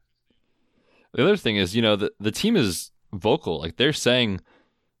away. The other thing is, the team is vocal. Like, they're saying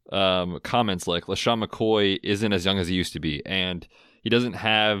comments like LaShawn McCoy isn't as young as he used to be, and he doesn't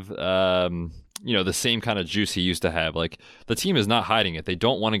have the same kind of juice he used to have. Like, the team is not hiding it. They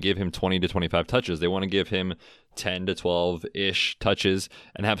don't want to give him 20 to 25 touches. They want to give him 10 to 12-ish touches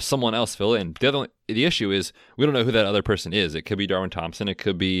and have someone else fill in. The issue is we don't know who that other person is. It could be Darwin Thompson. It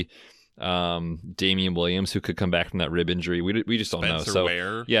could be Damian Williams, who could come back from that rib injury. We just don't know. So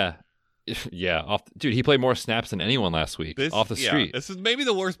Ware. Yeah. Dude, he played more snaps than anyone last week off the street. This is maybe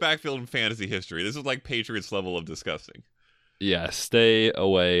the worst backfield in fantasy history. This is like Patriots level of disgusting. Yeah, stay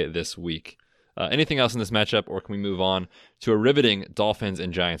away this week. Anything else in this matchup, or can we move on to a riveting Dolphins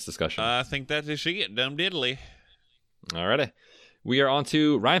and Giants discussion? I think that is it. Dumb diddly. Alrighty. We are on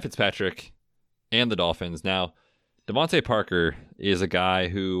to Ryan Fitzpatrick and the Dolphins. Now, Devontae Parker is a guy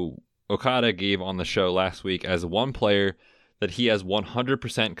who Okada gave on the show last week as one player that he has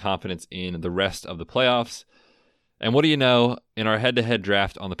 100% confidence in the rest of the playoffs. And what do you know, in our head-to-head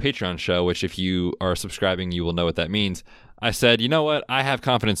draft on the Patreon show, which if you are subscribing, you will know what that means, I said, you know what, I have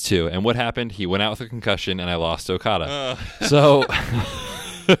confidence too. And what happened? He went out with a concussion, and I lost to Okada. So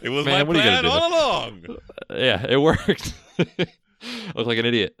it was my plan all along. Yeah, it worked. Look like an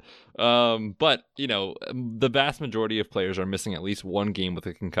idiot. But, the vast majority of players are missing at least one game with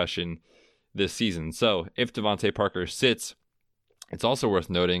a concussion this season. So if Devontae Parker sits, it's also worth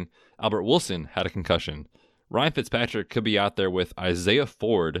noting Albert Wilson had a concussion. Ryan Fitzpatrick could be out there with Isaiah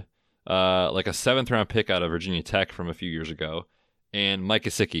Ford, like a 7th-round pick out of Virginia Tech from a few years ago, and Mike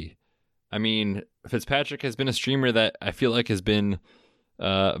Gesicki. I mean, Fitzpatrick has been a streamer that I feel like has been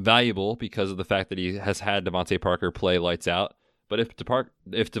valuable because of the fact that he has had Devontae Parker play lights out. But if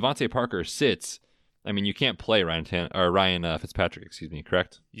Devontae Parker sits, I mean, you can't play Ryan Fitzpatrick,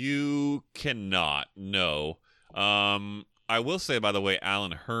 correct? You cannot, no. I will say, by the way,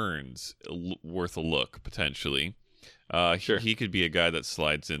 Alan Hearn's worth a look, potentially. Sure. He could be a guy that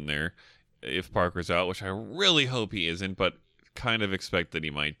slides in there if Parker's out, which I really hope he isn't, but kind of expect that he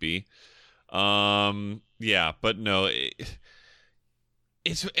might be. Yeah, but no.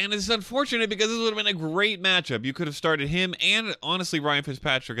 It's unfortunate because this would have been a great matchup. You could have started him and, honestly, Ryan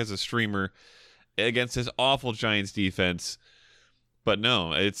Fitzpatrick as a streamer against this awful Giants defense. But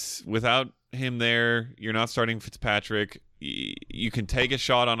no, it's without him there, you're not starting Fitzpatrick. You can take a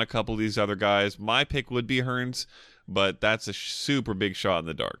shot on a couple of these other guys. My pick would be Hearns, but that's a super big shot in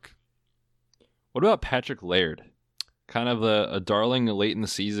the dark. What about Patrick Laird? Kind of a darling late in the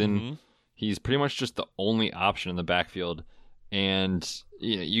season. Mm-hmm. He's pretty much just the only option in the backfield. And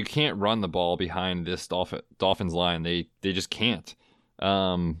you can't run the ball behind this Dolphins line. They just can't.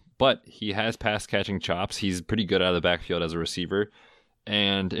 But he has pass catching chops. He's pretty good out of the backfield as a receiver.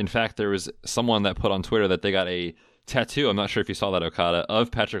 And in fact, there was someone that put on Twitter that they got a tattoo, I'm not sure if you saw that, Okada, of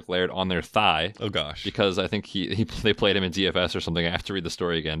Patrick Laird on their thigh. Oh gosh. Because I think they played him in DFS or something. I have to read the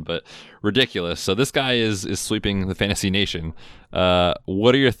story again, but ridiculous. So this guy is sweeping the fantasy nation.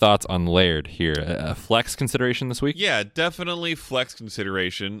 What are your thoughts on Laird here? A flex consideration this week? Yeah, definitely flex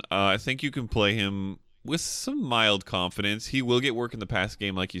consideration. I think you can play him with some mild confidence. He will get work in the pass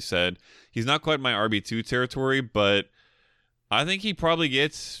game, like you said. He's not quite my RB2 territory, but I think he probably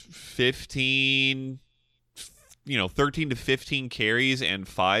gets 13 to 15 carries and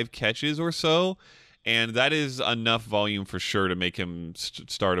 5 catches or so. And that is enough volume for sure to make him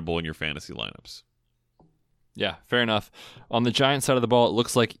startable in your fantasy lineups. Yeah, fair enough. On the Giants side of the ball, it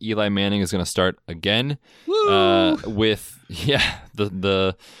looks like Eli Manning is going to start again. With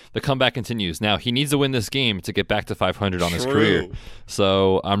the comeback continues. Now he needs to win this game to get back to 500 on his career.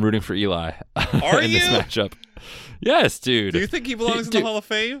 So I'm rooting for Eli in this matchup. Yes, dude. Do you think he belongs in the Hall of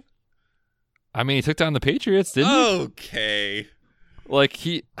Fame? I mean, he took down the Patriots, didn't he? Okay. Like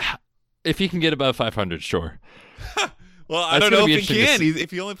if he can get above 500, sure. Well, I don't know if he can.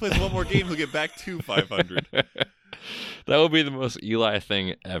 If he only plays one more game, he'll get back to 500. That would be the most Eli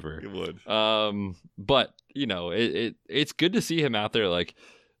thing ever. It would. But it's good to see him out there. Like,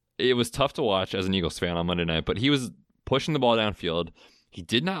 it was tough to watch as an Eagles fan on Monday night, but he was pushing the ball downfield. He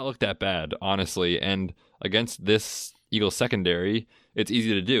did not look that bad, honestly. And against this Eagles secondary, it's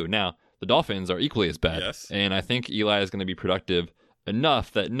easy to do. Now, the Dolphins are equally as bad. Yes. And I think Eli is going to be productive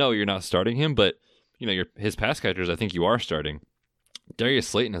enough that, no, you're not starting him, but his pass catchers, I think you are starting. Darius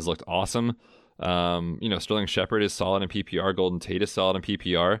Slayton has looked awesome. Sterling Shepard is solid in PPR. Golden Tate is solid in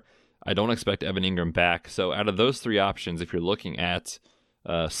PPR. I don't expect Evan Ingram back. So out of those three options, if you're looking at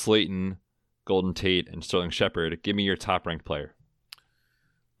Slayton, Golden Tate, and Sterling Shepard, give me your top-ranked player.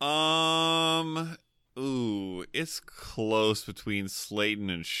 It's close between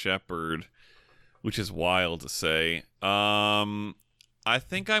Slayton and Shepard, which is wild to say. I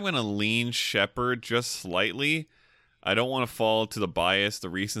think I'm going to lean Shepard just slightly. I don't want to fall to the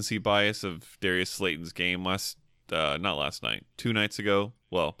recency bias of Darius Slayton's game two nights ago.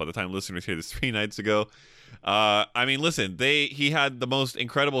 Well, by the time listeners hear this, 3 nights ago. Listen, he had the most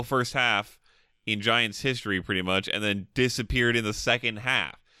incredible first half in Giants history pretty much, and then disappeared in the second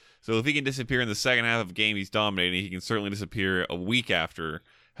half. So if he can disappear in the second half of a game he's dominating, he can certainly disappear a week after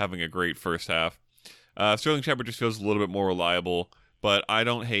having a great first half. Sterling Shepard just feels a little bit more reliable. But I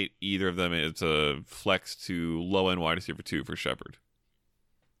don't hate either of them. It's a flex to low-end wide receiver 2 for Shepard.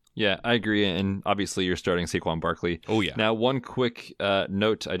 Yeah, I agree. And obviously, you're starting Saquon Barkley. Oh, yeah. Now, one quick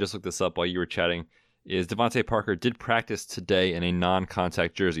note, I just looked this up while you were chatting, is Devontae Parker did practice today in a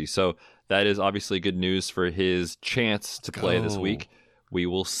non-contact jersey. So that is obviously good news for his chance to play this week. We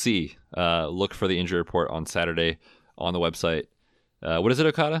will see. Look for the injury report on Saturday on the website. What is it,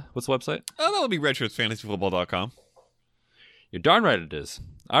 Okada? What's the website? That would be RedShirtsFantasyFootball.com. You're darn right it is.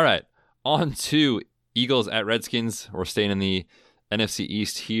 All right, on to Eagles at Redskins. We're staying in the NFC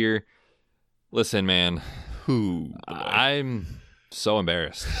East here. Listen, man, I'm so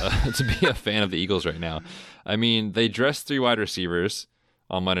embarrassed to be a fan of the Eagles right now. I mean, they dressed 3 wide receivers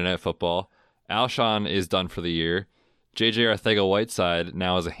on Monday Night Football. Alshon is done for the year. J.J. Arcega-Whiteside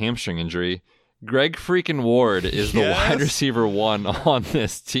now has a hamstring injury. Greg freaking Ward is the wide receiver 1 on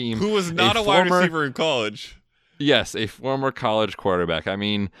this team. Who was not a wide receiver in college. Yes, a former college quarterback. I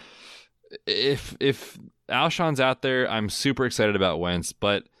mean, if Alshon's out there, I'm super excited about Wentz.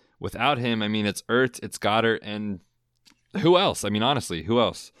 But without him, I mean, it's Ertz, it's Goddard, and who else? I mean, honestly, who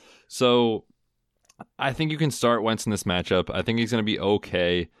else? So I think you can start Wentz in this matchup. I think he's going to be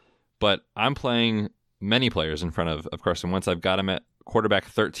okay. But I'm playing many players in front of Carson Wentz. I've got him at quarterback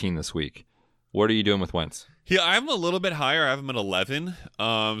 13 this week. What are you doing with Wentz? Yeah, I'm a little bit higher. I have him at 11.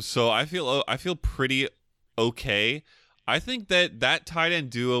 So I feel pretty okay. I think that tight end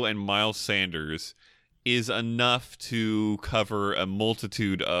duo and Miles Sanders is enough to cover a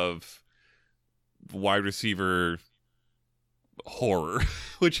multitude of wide receiver horror,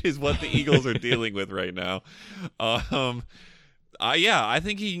 which is what the Eagles are dealing with right now. I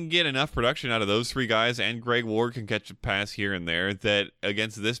think he can get enough production out of those 3 guys, and Greg Ward can catch a pass here and there, that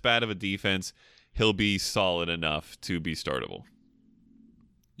against this bad of a defense, he'll be solid enough to be startable.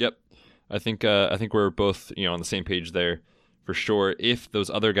 Yep. I think we're both on the same page there for sure. If those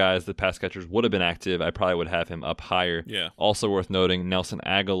other guys, the pass catchers, would have been active, I probably would have him up higher. Yeah. Also worth noting, Nelson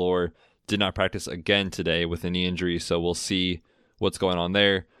Aguilar did not practice again today with a knee injury, so we'll see what's going on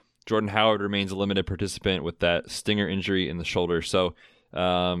there. Jordan Howard remains a limited participant with that stinger injury in the shoulder, so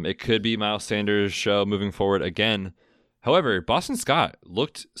it could be Miles Sanders' show moving forward again. However, Boston Scott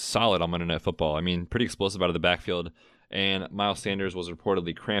looked solid on Monday Night Football. I mean, pretty explosive out of the backfield. And Miles Sanders was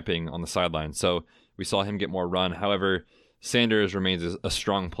reportedly cramping on the sideline. So we saw him get more run. However, Sanders remains a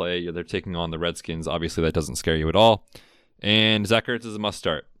strong play. They're taking on the Redskins. Obviously, that doesn't scare you at all. And Zach Ertz is a must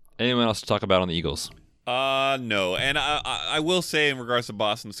start. Anyone else to talk about on the Eagles? No. And I will say, in regards to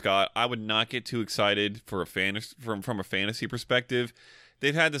Boston Scott, I would not get too excited for from a fantasy perspective.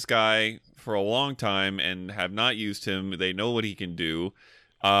 They've had this guy for a long time and have not used him. They know what he can do.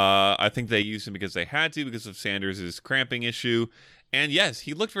 I think they used him because they had to, because of Sanders' cramping issue. And yes,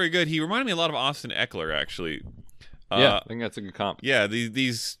 he looked very good. He reminded me a lot of Austin Eckler, actually. Yeah, I think that's a good comp. Yeah,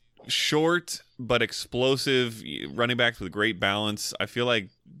 these short but explosive running backs with great balance. I feel like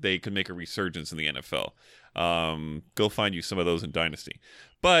they could make a resurgence in the NFL. Go find you some of those in Dynasty.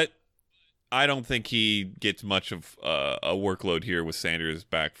 But I don't think he gets much of a workload here with Sanders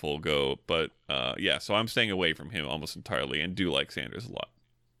back full go. But yeah, so I'm staying away from him almost entirely and do like Sanders a lot.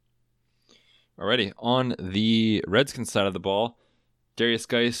 Alrighty, on the Redskins side of the ball, Darius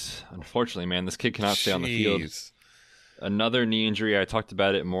Geis, unfortunately, man, this kid cannot stay on the field. Another knee injury. I talked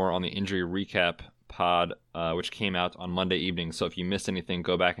about it more on the injury recap pod, which came out on Monday evening. So if you missed anything,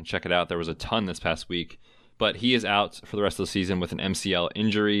 go back and check it out. There was a ton this past week. But he is out for the rest of the season with an MCL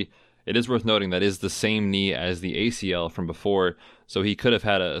injury. It is worth noting that is the same knee as the ACL from before. So he could have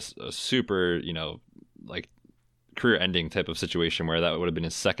had a super, like career-ending type of situation where that would have been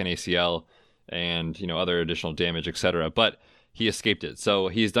his second ACL and, other additional damage, etc. But he escaped it. So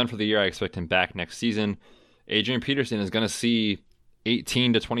he's done for the year. I expect him back next season. Adrian Peterson is going to see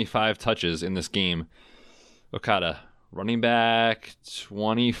 18 to 25 touches in this game. Okada, running back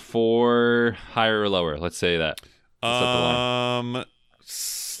 24, higher or lower? Let's say that.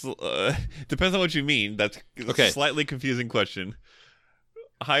 Depends on what you mean. That's a slightly confusing question.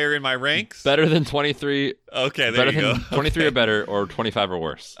 Higher in my ranks? Better than 23. Okay, there you go. 23 or better, or 25 or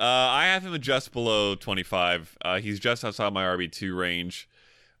worse. I have him just below 25. He's just outside my RB2 range.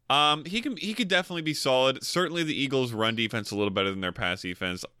 He could definitely be solid. Certainly the Eagles' run defense a little better than their pass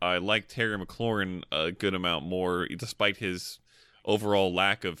defense. I like Terry McLaurin a good amount more, despite his overall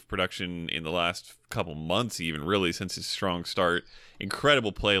lack of production in the last couple months, even really since his strong start.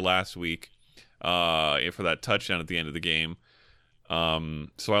 Incredible play last week for that touchdown at the end of the game.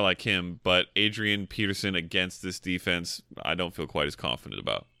 So I like him, but Adrian Peterson against this defense, I don't feel quite as confident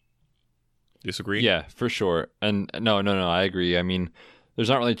about. Disagree? Yeah, for sure. And no, I agree. I mean, there's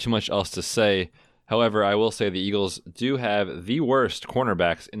not really too much else to say. However, I will say the Eagles do have the worst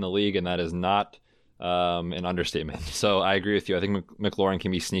cornerbacks in the league, and that is not an understatement. So I agree with you. I think McLaurin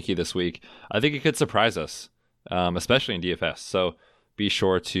can be sneaky this week. I think he could surprise us, especially in DFS. So be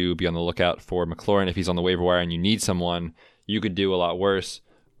sure to be on the lookout for McLaurin. If he's on the waiver wire and you need someone, you could do a lot worse.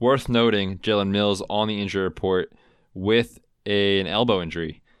 Worth noting, Jalen Mills on the injury report with an elbow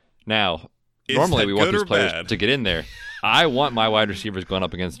injury. Now, normally we want these players to get in there. I want my wide receivers going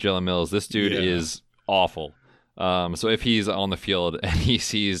up against Jalen Mills. This dude is awful. So if he's on the field and he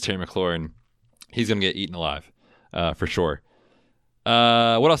sees Terry McLaurin, he's going to get eaten alive for sure.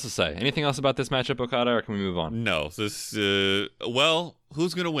 What else to say? Anything else about this matchup, Okada, or can we move on? No. Who's going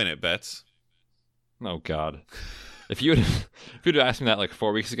to win it, Betts? Oh, God. If you would asked me that like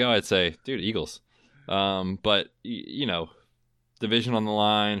 4 weeks ago, I'd say, dude, Eagles. But, division on the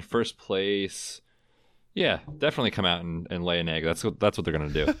line, first place. Yeah, definitely come out and lay an egg. That's what they're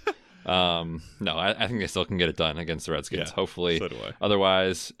going to do. No, I think they still can get it done against the Redskins, hopefully. So do I.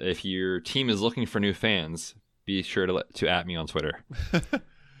 Otherwise, if your team is looking for new fans, be sure to at me on Twitter.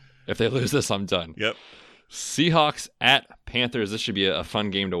 If they lose this, I'm done. Yep. Seahawks at Panthers. This should be a fun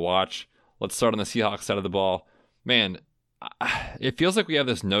game to watch. Let's start on the Seahawks side of the ball. Man, it feels like we have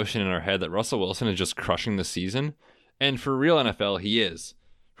this notion in our head that Russell Wilson is just crushing the season. And for real NFL, he is.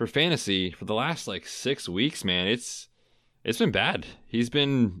 For fantasy, for the last 6 weeks, man, it's been bad. He's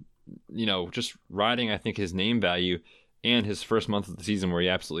been, just riding, I think, his name value and his first month of the season where he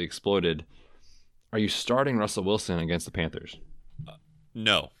absolutely exploded. Are you starting Russell Wilson against the Panthers?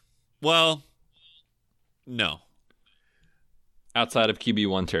 No. Well, no. Outside of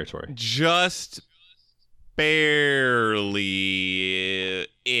QB1 territory. Just barely-ish.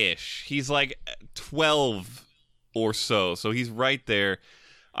 He's like 12 or so he's right there.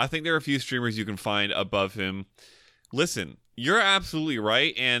 I think there are a few streamers you can find above him. Listen, you're absolutely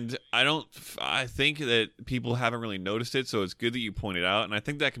right, and I think that people haven't really noticed it, so it's good that you pointed out, and I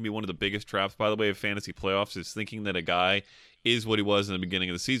think that can be one of the biggest traps, by the way, of fantasy playoffs, is thinking that a guy is what he was in the beginning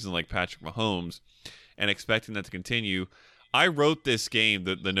of the season, like Patrick Mahomes, and expecting that to continue. I wrote this game,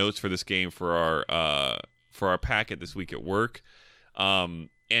 the notes for this game for our packet this week at work, and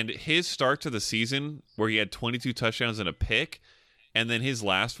his start to the season, where he had 22 touchdowns and a pick, and then his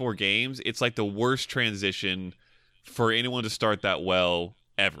last 4 games, it's like the worst transition for anyone to start that well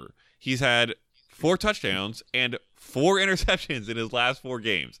ever. He's had 4 touchdowns and 4 interceptions in his last 4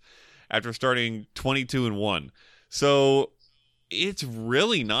 games after starting 22-1. So it's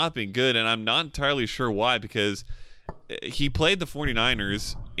really not been good, and I'm not entirely sure why, because he played the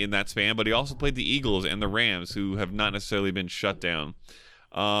 49ers in that span, but he also played the Eagles and the Rams, who have not necessarily been shut down.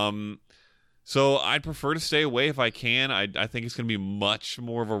 So I'd prefer to stay away if I can. I think it's going to be much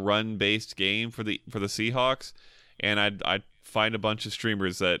more of a run-based game for the Seahawks, and I'd find a bunch of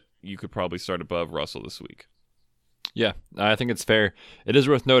streamers that you could probably start above Russell this week. Yeah, I think it's fair. It is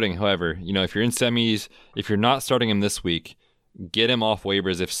worth noting, however, if you're in semis, if you're not starting him this week, get him off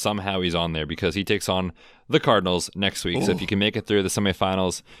waivers if somehow he's on there, because he takes on the Cardinals next week. Ooh. So if you can make it through the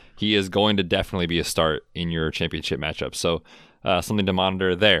semifinals, he is going to definitely be a start in your championship matchup. So something to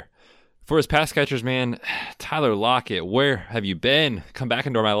monitor there. For his pass catchers, man, Tyler Lockett, where have you been? Come back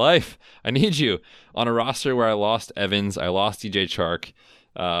into my life. I need you. On a roster where I lost Evans, I lost DJ Chark,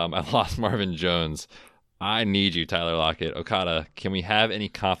 I lost Marvin Jones. I need you, Tyler Lockett. Okada, can we have any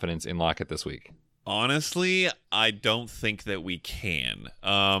confidence in Lockett this week? Honestly, I don't think that we can.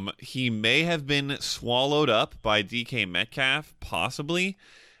 He may have been swallowed up by DK Metcalf, possibly.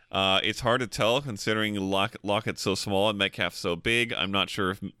 It's hard to tell considering Lockett's so small and Metcalf's so big. I'm not sure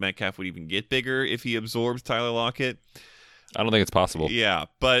if Metcalf would even get bigger if he absorbs Tyler Lockett. I don't think it's possible. Yeah,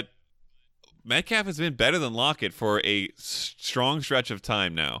 but Metcalf has been better than Lockett for a strong stretch of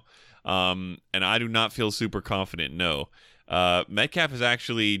time now. And I do not feel super confident, no. Metcalf is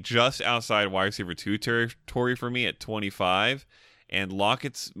actually just outside wide receiver 2 territory for me at 25, and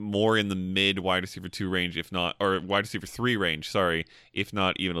Lockett's more in the mid wide receiver 2 range, if not, or wide receiver 3 range, sorry, if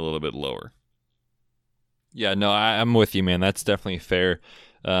not even a little bit lower. Yeah, no, I'm with you, man. That's definitely fair.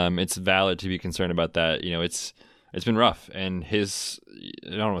 It's valid to be concerned about that. It's been rough, and his,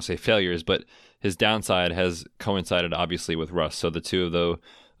 I don't want to say failures, but his downside has coincided obviously with Russ. So the two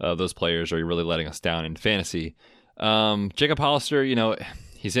of those players are really letting us down in fantasy. Jacob Hollister,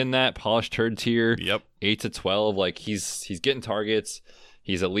 he's in that polished turd tier. Yep. 8 to 12. Like he's getting targets.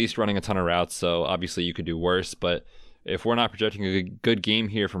 He's at least running a ton of routes. So obviously you could do worse. But if we're not projecting a good game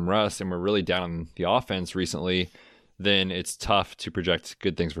here from Russ and we're really down on the offense recently, then it's tough to project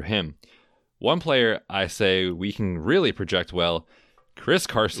good things for him. One player I say we can really project well, Chris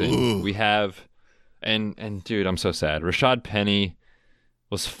Carson. Ooh. We have, and dude, I'm so sad. Rashad Penny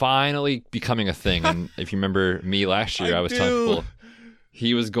was finally becoming a thing. And if you remember me last year, I was telling people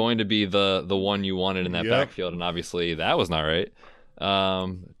he was going to be the one you wanted in that backfield. And obviously that was not right.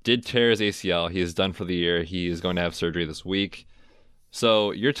 Did tear his ACL. He is done for the year. He is going to have surgery this week.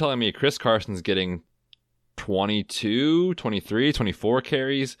 So you're telling me Chris Carson's getting 22, 23, 24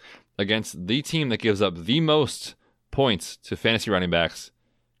 carries against the team that gives up the most points to fantasy running backs.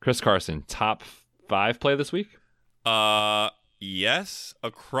 Chris Carson, top 5 play this week? Yes,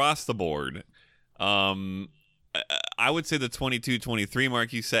 across the board. I would say the 22-23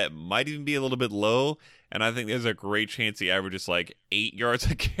 mark you set might even be a little bit low, and I think there's a great chance he averages like 8 yards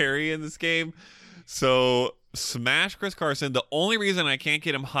a carry in this game. So smash Chris Carson. The only reason I can't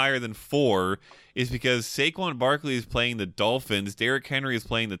get him higher than 4 is because Saquon Barkley is playing the Dolphins, Derrick Henry is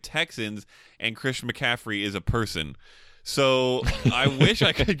playing the Texans, and Christian McCaffrey is a person. So I wish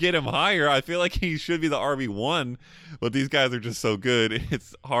I could get him higher. I feel like he should be the RB1, but these guys are just so good.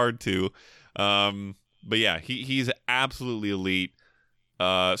 It's hard to. But yeah, he's absolutely elite.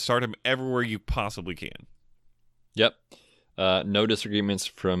 Start him everywhere you possibly can. Yep. No disagreements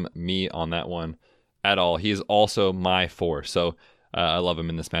from me on that one at all. He is also my 4. So I love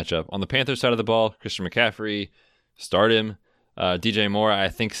him in this matchup. On the Panthers side of the ball, Christian McCaffrey, start him. DJ Moore, I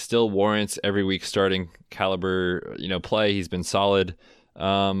think, still warrants every week starting caliber, play. He's been solid.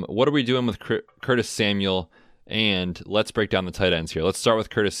 What are we doing with Curtis Samuel? And let's break down the tight ends here. Let's start with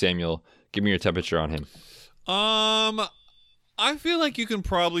Curtis Samuel. Give me your temperature on him. I feel like you can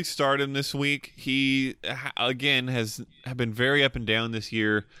probably start him this week. He, again, has been very up and down this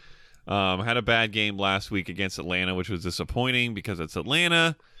year. Had a bad game last week against Atlanta, which was disappointing because it's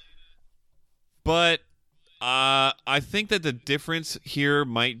Atlanta. But I think that the difference here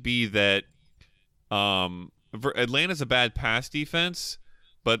might be that Atlanta's a bad pass defense,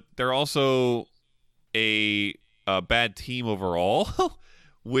 but they're also a bad team overall,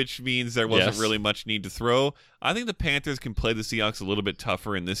 which means there wasn't really much need to throw. I think the Panthers can play the Seahawks a little bit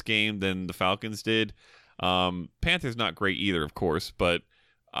tougher in this game than the Falcons did. Panthers not great either, of course, but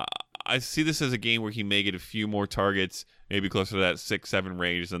I see this as a game where he may get a few more targets, maybe closer to that 6-7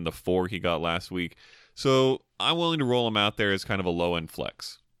 range than the 4 he got last week. So I'm willing to roll him out there as kind of a low-end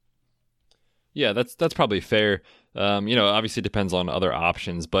flex. Yeah, that's probably fair. Obviously it depends on other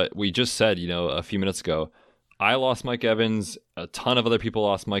options, but we just said, a few minutes ago, I lost Mike Evans. A ton of other people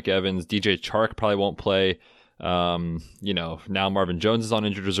lost Mike Evans. DJ Chark probably won't play. Now Marvin Jones is on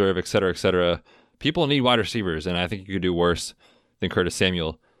injured reserve, et cetera, et cetera. People need wide receivers, and I think you could do worse than Curtis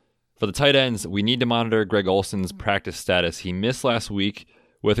Samuel. For the tight ends, we need to monitor Greg Olsen's practice status. He missed last week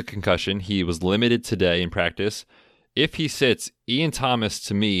with a concussion. He was limited today in practice. If he sits, Ian Thomas,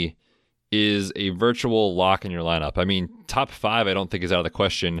 to me, is a virtual lock in your lineup. I mean, top 5 I don't think is out of the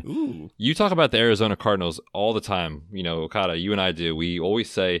question. Ooh. You talk about the Arizona Cardinals all the time. You know, Okada, you and I do. We always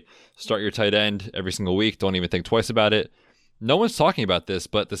say start your tight end every single week. Don't even think twice about it. No one's talking about this,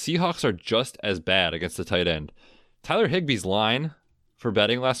 but the Seahawks are just as bad against the tight end. Tyler Higbee's line for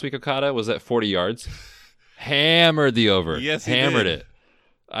betting last week, Okada, was at 40 yards. Hammered the over. Yes, Hammered did. it.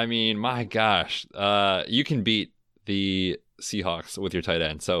 I mean, my gosh. You can beat the Seahawks with your tight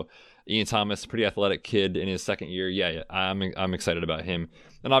end. So Ian Thomas, pretty athletic kid in his second year. Yeah, I'm excited about him.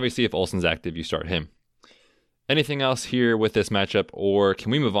 And obviously, if Olsen's active, you start him. Anything else here with this matchup, or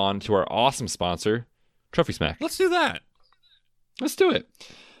can we move on to our awesome sponsor, Trophy Smack? Let's do that. Let's do it.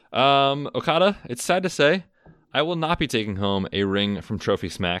 Okada, it's sad to say, I will not be taking home a ring from Trophy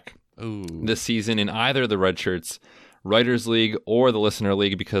Smack this season in either the Red Shirts Writers League or the Listener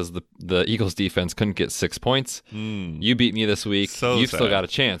League because the Eagles defense couldn't get 6 points. You beat me this week. You've still got a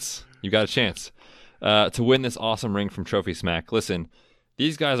chance. You got a chance to win this awesome ring from Trophy Smack. Listen,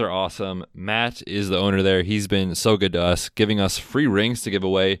 these guys are awesome. Matt is the owner there. He's been so good to us, giving us free rings to give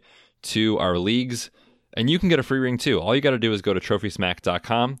away to our leagues. And you can get a free ring too. All you got to do is go to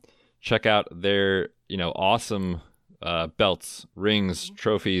trophysmack.com, check out their awesome belts, rings,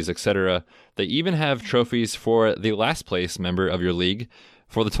 trophies, etc. They even have trophies for the last place member of your league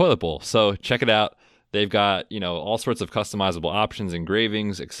for the toilet bowl. So check it out. They've got, all sorts of customizable options,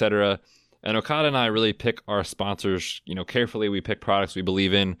 engravings, etc. And Okada and I really pick our sponsors, carefully. We pick products we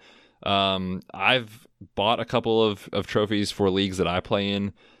believe in. I've bought a couple of trophies for leagues that I play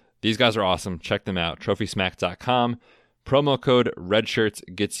in. These guys are awesome. Check them out. Trophysmack.com. Promo code REDSHIRTS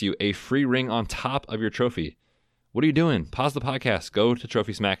gets you a free ring on top of your trophy. What are you doing? Pause the podcast. Go to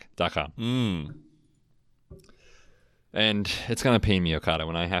trophysmack.com. And it's going to pain me, Okada,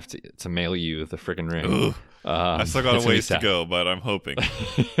 when I have to mail you the freaking ring. I still got a ways to go, but I'm hoping.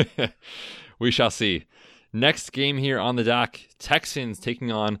 We shall see. Next game here on the dock, Texans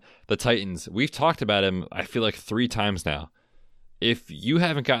taking on the Titans. We've talked about him, I feel like 3 times now. If you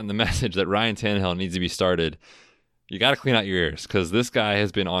haven't gotten the message that Ryan Tannehill needs to be started, you got to clean out your ears because this guy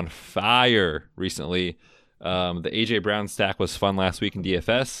has been on fire recently. The A.J. Brown stack was fun last week in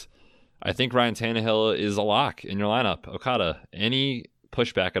DFS. I think Ryan Tannehill is a lock in your lineup. Okada, any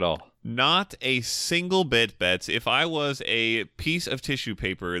pushback at all? Not a single bit, Bets. If I was a piece of tissue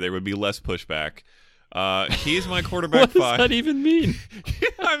paper, there would be less pushback. He's my quarterback 5. What does that even mean?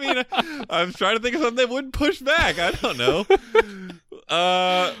 I mean, I'm trying to think of something that wouldn't push back. I don't know.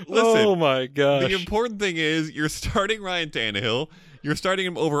 Listen. Oh my gosh. The important thing is you're starting Ryan Tannehill. You're starting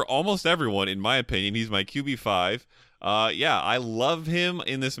him over almost everyone, in my opinion. He's my QB5. I love him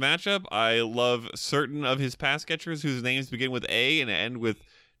in this matchup. I love certain of his pass catchers whose names begin with A and end with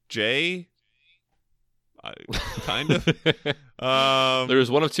J. Kind of.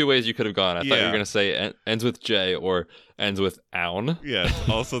 There's one of 2 ways you could have gone. I thought you were going to say ends with J or ends with Own. Yes,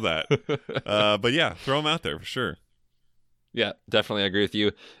 also that. But yeah, throw him out there for sure. Yeah, definitely agree with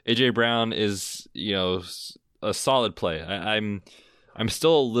you. AJ Brown is, a solid play. I'm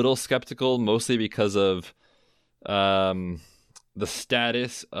still a little skeptical, mostly because of the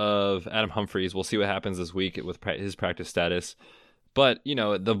status of Adam Humphries. We'll see what happens this week with his practice status. But,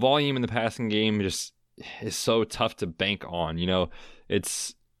 the volume in the passing game just is so tough to bank on.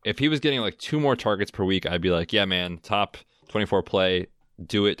 It's if he was getting like 2 more targets per week, I'd be like, yeah, man, top 24 play,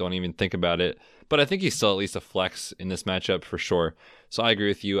 do it. Don't even think about it. But I think he's still at least a flex in this matchup for sure. So I agree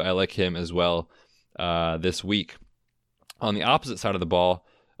with you. I like him as well this week. On the opposite side of the ball,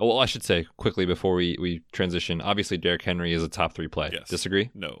 well, I should say quickly before we transition, obviously Derrick Henry is a top 3 play. Yes. Disagree?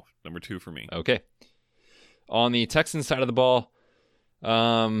 No. Number 2 for me. Okay. On the Texans side of the ball,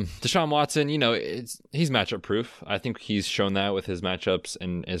 Deshaun Watson, he's matchup proof. I think he's shown that with his matchups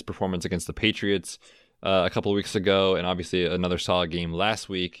and his performance against the Patriots a couple of weeks ago, and obviously another solid game last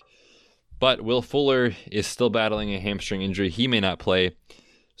week. But Will Fuller is still battling a hamstring injury. He may not play.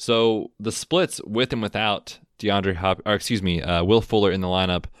 So the splits with and without Will Fuller in the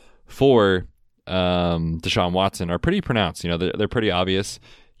lineup for Deshaun Watson are pretty pronounced. They're pretty obvious.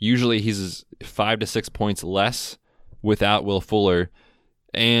 Usually he's 5 to 6 points less without Will Fuller.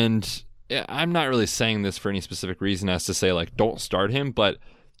 And I'm not really saying this for any specific reason as to say, like, don't start him. But,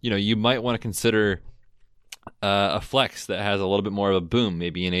 you might want to consider a flex that has a little bit more of a boom,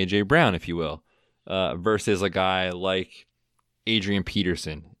 maybe an A.J. Brown, if you will, versus a guy like Adrian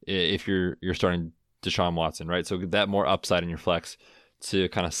Peterson if you're starting Deshaun Watson, right? So that more upside in your flex to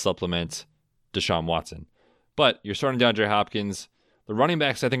kind of supplement Deshaun Watson. But you're starting DeAndre Hopkins. The running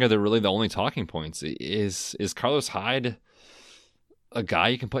backs, I think, are really the only talking points. Is Carlos Hyde a guy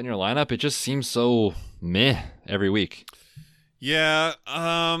you can put in your lineup? It just seems so meh every week. Yeah,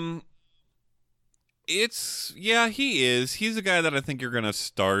 He is. He's a guy that I think you're going to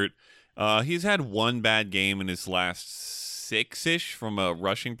start. He's had one bad game in his last 6-ish from a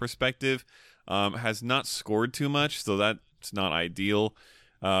rushing perspective. Has not scored too much, so that's not ideal.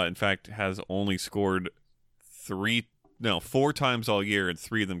 In fact, has only scored 4 times all year, and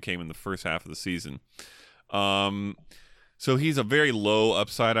 3 of them came in the first half of the season. So he's a very low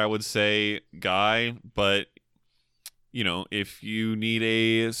upside, I would say, guy, but if you need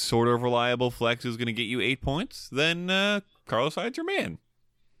a sort of reliable flex who's going to get you 8 points, then Carlos Hyde's your man.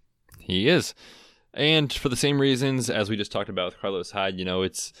 He is. And for the same reasons as we just talked about with Carlos Hyde,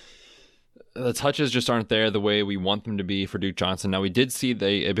 it's the touches just aren't there the way we want them to be for Duke Johnson. Now, we did see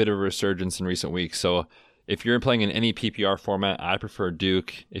a bit of a resurgence in recent weeks, so if you're playing in any PPR format, I prefer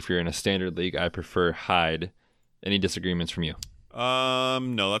Duke. If you're in a standard league, I prefer Hyde. Any disagreements from you?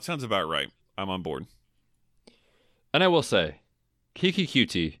 No, that sounds about right. I'm on board. And I will say, Kiki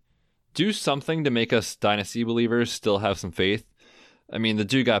QT, do something to make us Dynasty believers still have some faith. I mean, the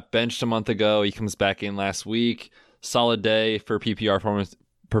dude got benched a month ago. He comes back in last week. Solid day for PPR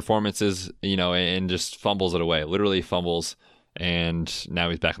performances, and just fumbles it away. Literally fumbles, and now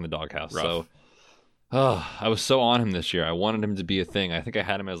he's back in the doghouse. Rough. So, I was so on him this year. I wanted him to be a thing. I think I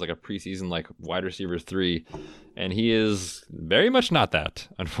had him as a preseason wide receiver 3, and he is very much not that,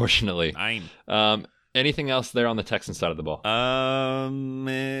 unfortunately. Anything else there on the Texans side of the ball?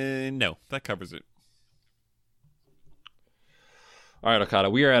 No, that covers it. All right, Okada,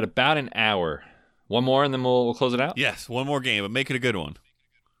 we are at about an hour. One more, and then we'll close it out. Yes, one more game, but make it a good one.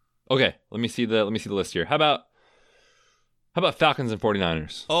 Okay, let me see the list here. How about Falcons and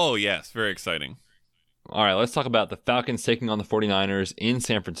 49ers? Oh yes, very exciting. All right, let's talk about the Falcons taking on the 49ers in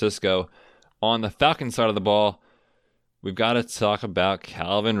San Francisco. On the Falcons side of the ball, we've got to talk about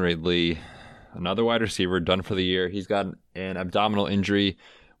Calvin Ridley, another wide receiver done for the year. He's got an abdominal injury,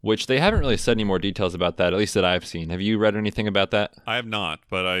 which they haven't really said any more details about that, at least that I've seen. Have you read anything about that? I have not,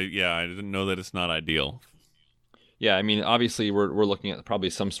 but I didn't know that it's not ideal. Yeah, I mean, obviously we're looking at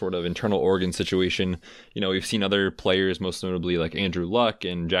probably some sort of internal organ situation. We've seen other players, most notably like Andrew Luck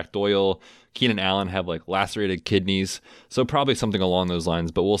and Jack Doyle, Keenan Allen have lacerated kidneys. So probably something along those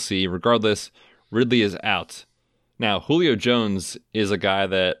lines, but we'll see. Regardless, Ridley is out. Now, Julio Jones is a guy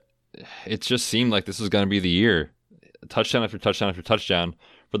that it just seemed like this was going to be the year. Touchdown after touchdown after touchdown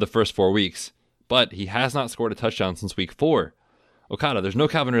for the first 4 weeks. But he has not scored a touchdown since week 4. Okada, there's no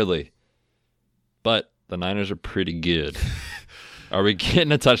Calvin Ridley. But the Niners are pretty good. Are we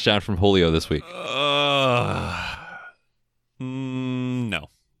getting a touchdown from Julio this week? No.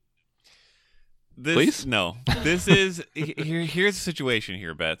 Please? No. This is... here's the situation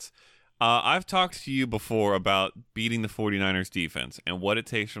here, Betts. I've talked to you before about beating the 49ers defense and what it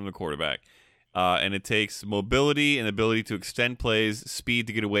takes from the quarterback. And it takes mobility and ability to extend plays, speed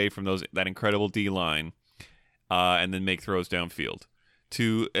to get away from that incredible D-line, and then make throws downfield.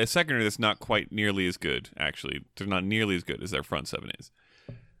 To a secondary that's not quite nearly as good, actually. They're not nearly as good as their front 7 is.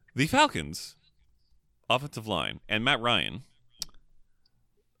 The Falcons' offensive line and Matt Ryan,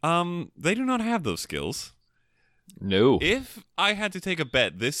 they do not have those skills. No. If I had to take a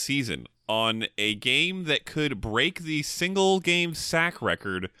bet this season on a game that could break the single-game sack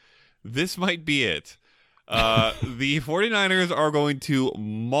record, this might be it. The 49ers are going to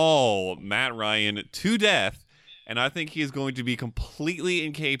maul Matt Ryan to death, and I think he is going to be completely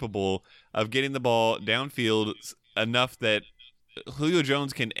incapable of getting the ball downfield enough that Julio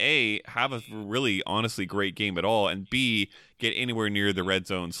Jones can, A, have a really, honestly great game at all, and B, get anywhere near the red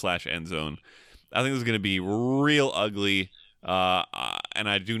zone / end zone. I think this is going to be real ugly, and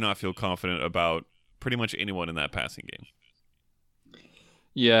I do not feel confident about pretty much anyone in that passing game.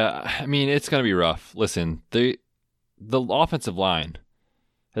 Yeah, I mean, it's going to be rough. Listen, the offensive line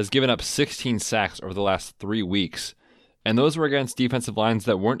has given up 16 sacks over the last 3 weeks, and those were against defensive lines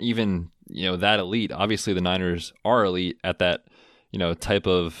that weren't even, that elite. Obviously, the Niners are elite at that, type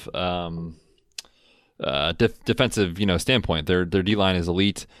of defensive, standpoint. Their D-line is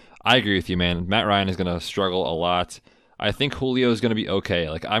elite. I agree with you, man. Matt Ryan is going to struggle a lot. I think Julio is going to be okay.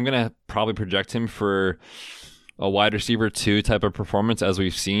 I'm going to probably project him for a wide receiver 2 type of performance, as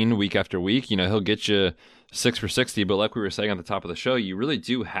we've seen week after week. He'll get you 6 for 60, but like we were saying at the top of the show, you really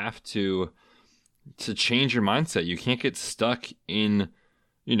do have to change your mindset. You can't get stuck in,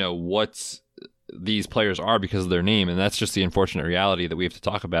 what these players are because of their name, and that's just the unfortunate reality that we have to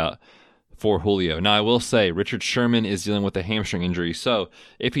talk about for Julio. Now, I will say Richard Sherman is dealing with a hamstring injury, so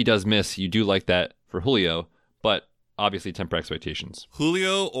if he does miss, you do like that for Julio, but obviously temper expectations.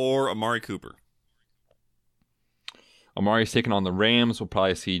 Julio or Amari Cooper? Amari's taking on the Rams. We'll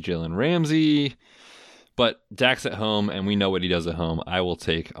probably see Jalen Ramsey, but Dak's at home, and we know what he does at home. I will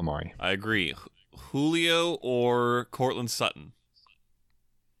take Amari. I agree. Julio or Courtland Sutton?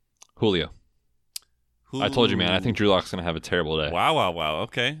 Julio. I told you, man. I think Drew Lock's going to have a terrible day. Wow.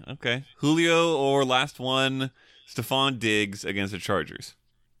 Okay. Julio or last one, Stephon Diggs against the Chargers?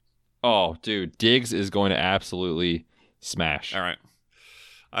 Oh, dude. Diggs is going to absolutely smash. All right.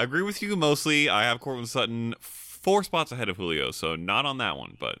 I agree with you mostly. I have Courtland Sutton 4 spots ahead of Julio, so not on that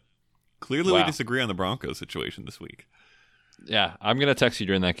one. But clearly we disagree on the Broncos situation this week. Yeah, I'm going to text you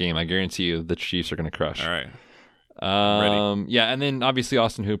during that game. I guarantee you the Chiefs are going to crush. All right. Ready. Yeah, and then obviously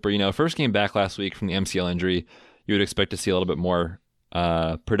Austin Hooper, first game back last week from the MCL injury, you would expect to see a little bit more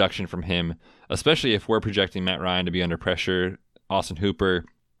production from him, especially if we're projecting Matt Ryan to be under pressure. Austin Hooper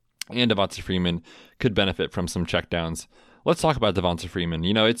and Devonta Freeman could benefit from some checkdowns. Let's talk about Devonta Freeman.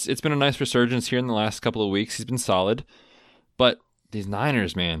 It's been a nice resurgence here in the last couple of weeks. He's been solid, but these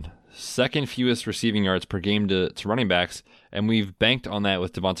Niners, man, second fewest receiving yards per game to running backs, and we've banked on that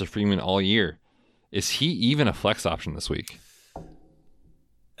with Devonta Freeman all year. Is he even a flex option this week?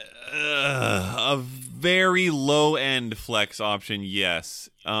 A very low-end flex option, yes.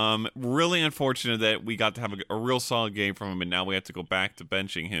 Really unfortunate that we got to have a real solid game from him, and now we have to go back to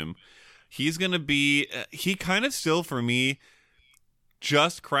benching him. He's going to be... he kind of still, for me,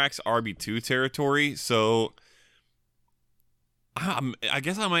 just cracks RB2 territory, so... I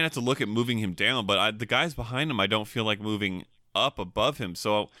guess I might have to look at moving him down, but the guys behind him I don't feel like moving up above him,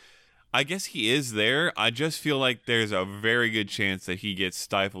 so... I guess he is there. I just feel like there's a very good chance that he gets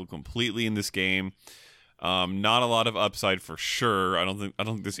stifled completely in this game. Not a lot of upside for sure. I don't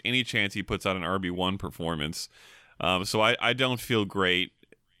think there's any chance he puts out an RB1 performance. So I don't feel great.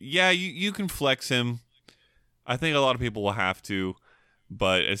 Yeah, you can flex him. I think a lot of people will have to,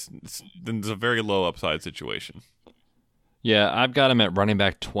 but it's a very low upside situation. Yeah, I've got him at running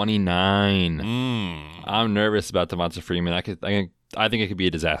back 29. I'm nervous about Devonta Freeman. I think it could be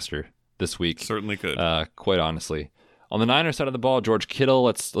a disaster this week. Certainly could. Quite honestly. On the Niners side of the ball, George Kittle,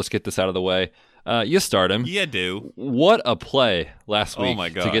 let's get this out of the way. You start him. Yeah, do. What a play last week my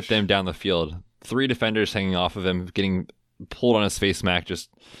to get them down the field. 3 defenders hanging off of him, getting pulled on his face mask.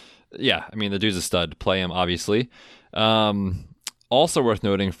 The dude's a stud. Play him, obviously. Also worth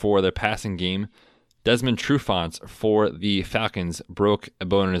noting for their passing game, Desmond Trufant for the Falcons broke a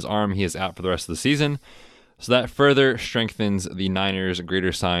bone in his arm. He is out for the rest of the season. So that further strengthens the Niners'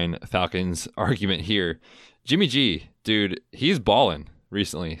 greater sign Falcons argument here. Jimmy G, dude, he's balling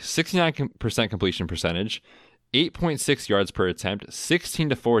recently. 69% completion percentage, 8.6 yards per attempt,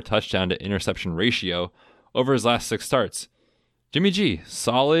 16-4 touchdown to interception ratio over his last 6 starts. Jimmy G,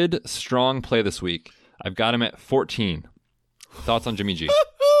 solid, strong play this week. I've got him at 14. Thoughts on Jimmy G?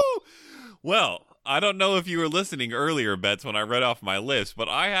 Well, I don't know if you were listening earlier, Betts, when I read off my list, but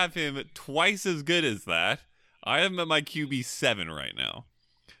I have him twice as good as that. I am at my QB 7 right now.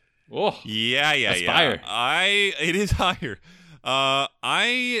 Oh, yeah. Aspire. It is higher.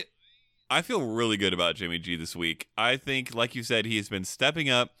 I feel really good about Jimmy G this week. I think, like you said, he has been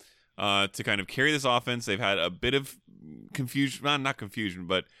stepping up to kind of carry this offense. They've had a bit of confusion, not confusion,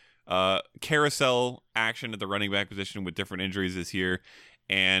 but carousel action at the running back position with different injuries this year.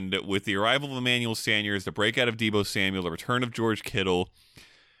 And with the arrival of Emmanuel Sanders, the breakout of Deebo Samuel, the return of George Kittle,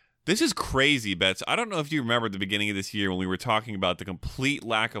 this is crazy, Betts. I don't know if you remember at the beginning of this year when we were talking about the complete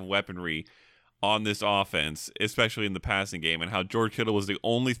lack of weaponry on this offense, especially in the passing game, and how George Kittle was the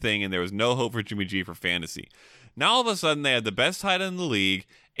only thing and there was no hope for Jimmy G for fantasy. Now all of a sudden they had the best tight end in the league,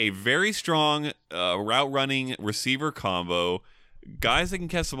 a very strong route-running receiver combo, guys that can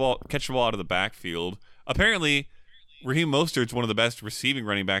catch the ball out of the backfield. Apparently, Raheem Mostert's one of the best receiving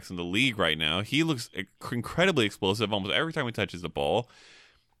running backs in the league right now. He looks incredibly explosive almost every time he touches the ball.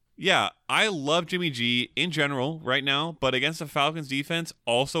 Yeah, I love Jimmy G in general right now, but against the Falcons defense,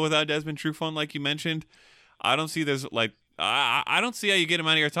 also without Desmond Trufant, like you mentioned, I don't see I don't see how you get him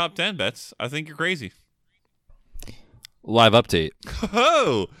out of your top 10, Betts. I think you're crazy. Live update.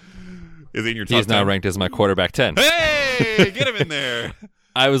 Oh, is he in your top 10? He's now ranked as my quarterback 10. Hey, get him in there.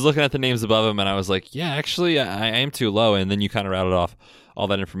 I was looking at the names above him, and I was like, yeah, actually, I am too low. And then you kind of rattled off all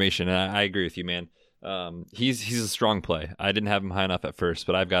that information, and I agree with you, man. He's a strong play. I didn't have him high enough at first,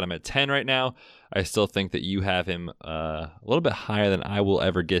 but I've got him at 10 right now. I still think that you have him a little bit higher than I will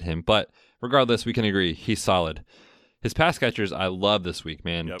ever get him. But regardless, we can agree he's solid. His pass catchers, I love this week,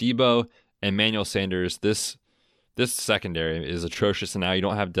 man. Yep. Deebo and Emmanuel Sanders. This secondary is atrocious, and now you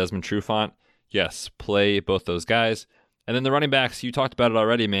don't have Desmond Trufant. Yes, play both those guys. And then the running backs, you talked about it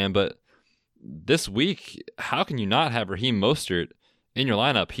already, man, but this week, how can you not have Raheem Mostert in your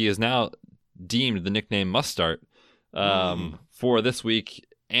lineup? He is now deemed the nickname must start for this week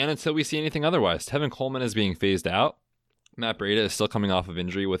and until we see anything otherwise. Tevin Coleman is being phased out. Matt Breida is still coming off of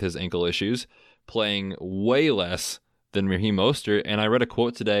injury with his ankle issues. playing way less than Raheem Mostert. And I read a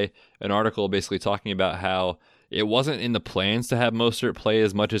quote today, an article basically talking about how it wasn't in the plans to have Mostert play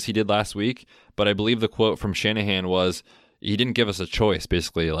as much as he did last week, but I believe the quote from Shanahan was, he didn't give us a choice,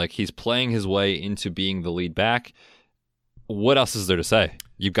 basically. Like, he's playing his way into being the lead back. What else is there to say?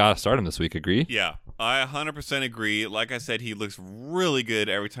 You've got to start him this week, agree? Yeah, I 100% agree. Like I said, he looks really good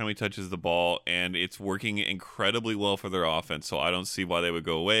every time he touches the ball, and it's working incredibly well for their offense, so I don't see why they would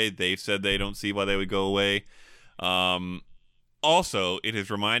go away. They've said they don't see why they would go away. Also, it has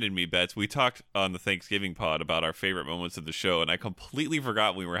reminded me, Betts, we talked on the Thanksgiving pod about our favorite moments of the show, and I completely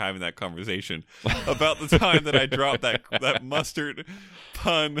forgot we were having that conversation about the time that I dropped that Mostert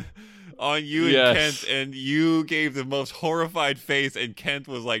pun on you and Kent, and you gave the most horrified face, and Kent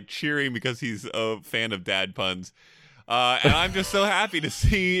was like cheering because he's a fan of dad puns. And I'm just so happy to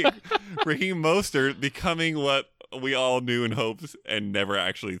see Raheem Mostert becoming what we all knew and hoped and never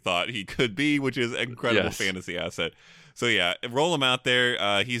actually thought he could be, which is an incredible fantasy asset. So yeah, roll him out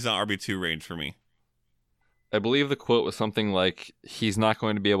there. He's on RB2 range for me. I believe the quote was something like, he's not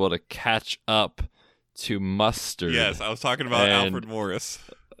going to be able to catch up to Mustard. Yes, I was talking about Alfred Morris.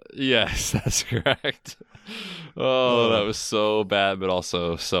 Yes, that's correct. Oh, that was so bad, but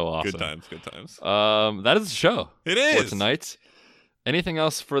also so awesome. Good times. That is the show. It is. For tonight. Anything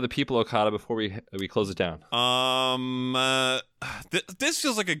else for the people, Okada, before we close it down? This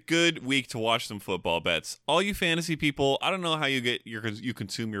feels like a good week to watch some football, Bets. All you fantasy people, I don't know how you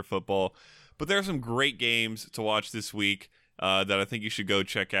consume your football, but there are some great games to watch this week that I think you should go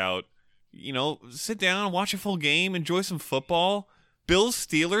check out. You know, sit down, watch a full game, enjoy some football. Bills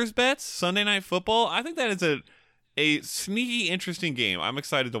Steelers, Bets, Sunday Night Football. I think that is a sneaky, interesting game. I'm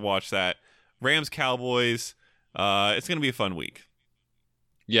excited to watch that. Rams Cowboys. It's going to be a fun week.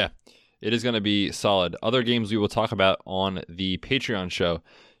 Yeah, it is going to be solid. Other games we will talk about on the Patreon show: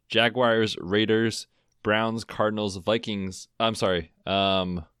 Jaguars, Raiders, Browns, Cardinals, Vikings. I'm sorry. Who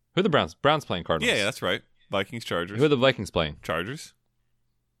are the Browns? Browns playing Cardinals. Yeah, that's right. Vikings, Chargers. Who are the Vikings playing? Chargers.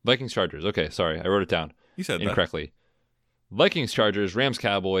 Vikings, Chargers. Okay, sorry. I wrote it down. You said incorrectly. Vikings, Chargers, Rams,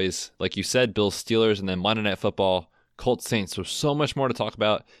 Cowboys. Like you said, Bills, Steelers, and then Monday Night Football, Colts, Saints. So much more to talk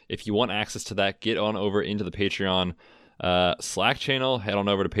about. If you want access to that, get on over into the Patreon Slack channel. Head on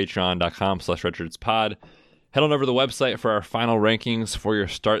over to patreon.com/RedShirtsPod. Head on over to the website for our final rankings for your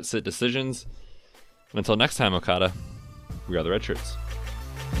start-sit decisions. And until next time, Okada, we are the Red Shirts.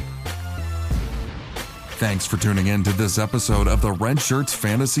 Thanks for tuning in to this episode of the Red Shirts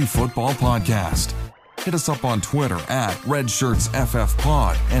Fantasy Football Podcast. Hit us up on Twitter at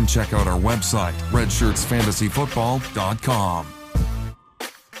RedShirtsFFPod and check out our website, RedShirtsFantasyFootball.com.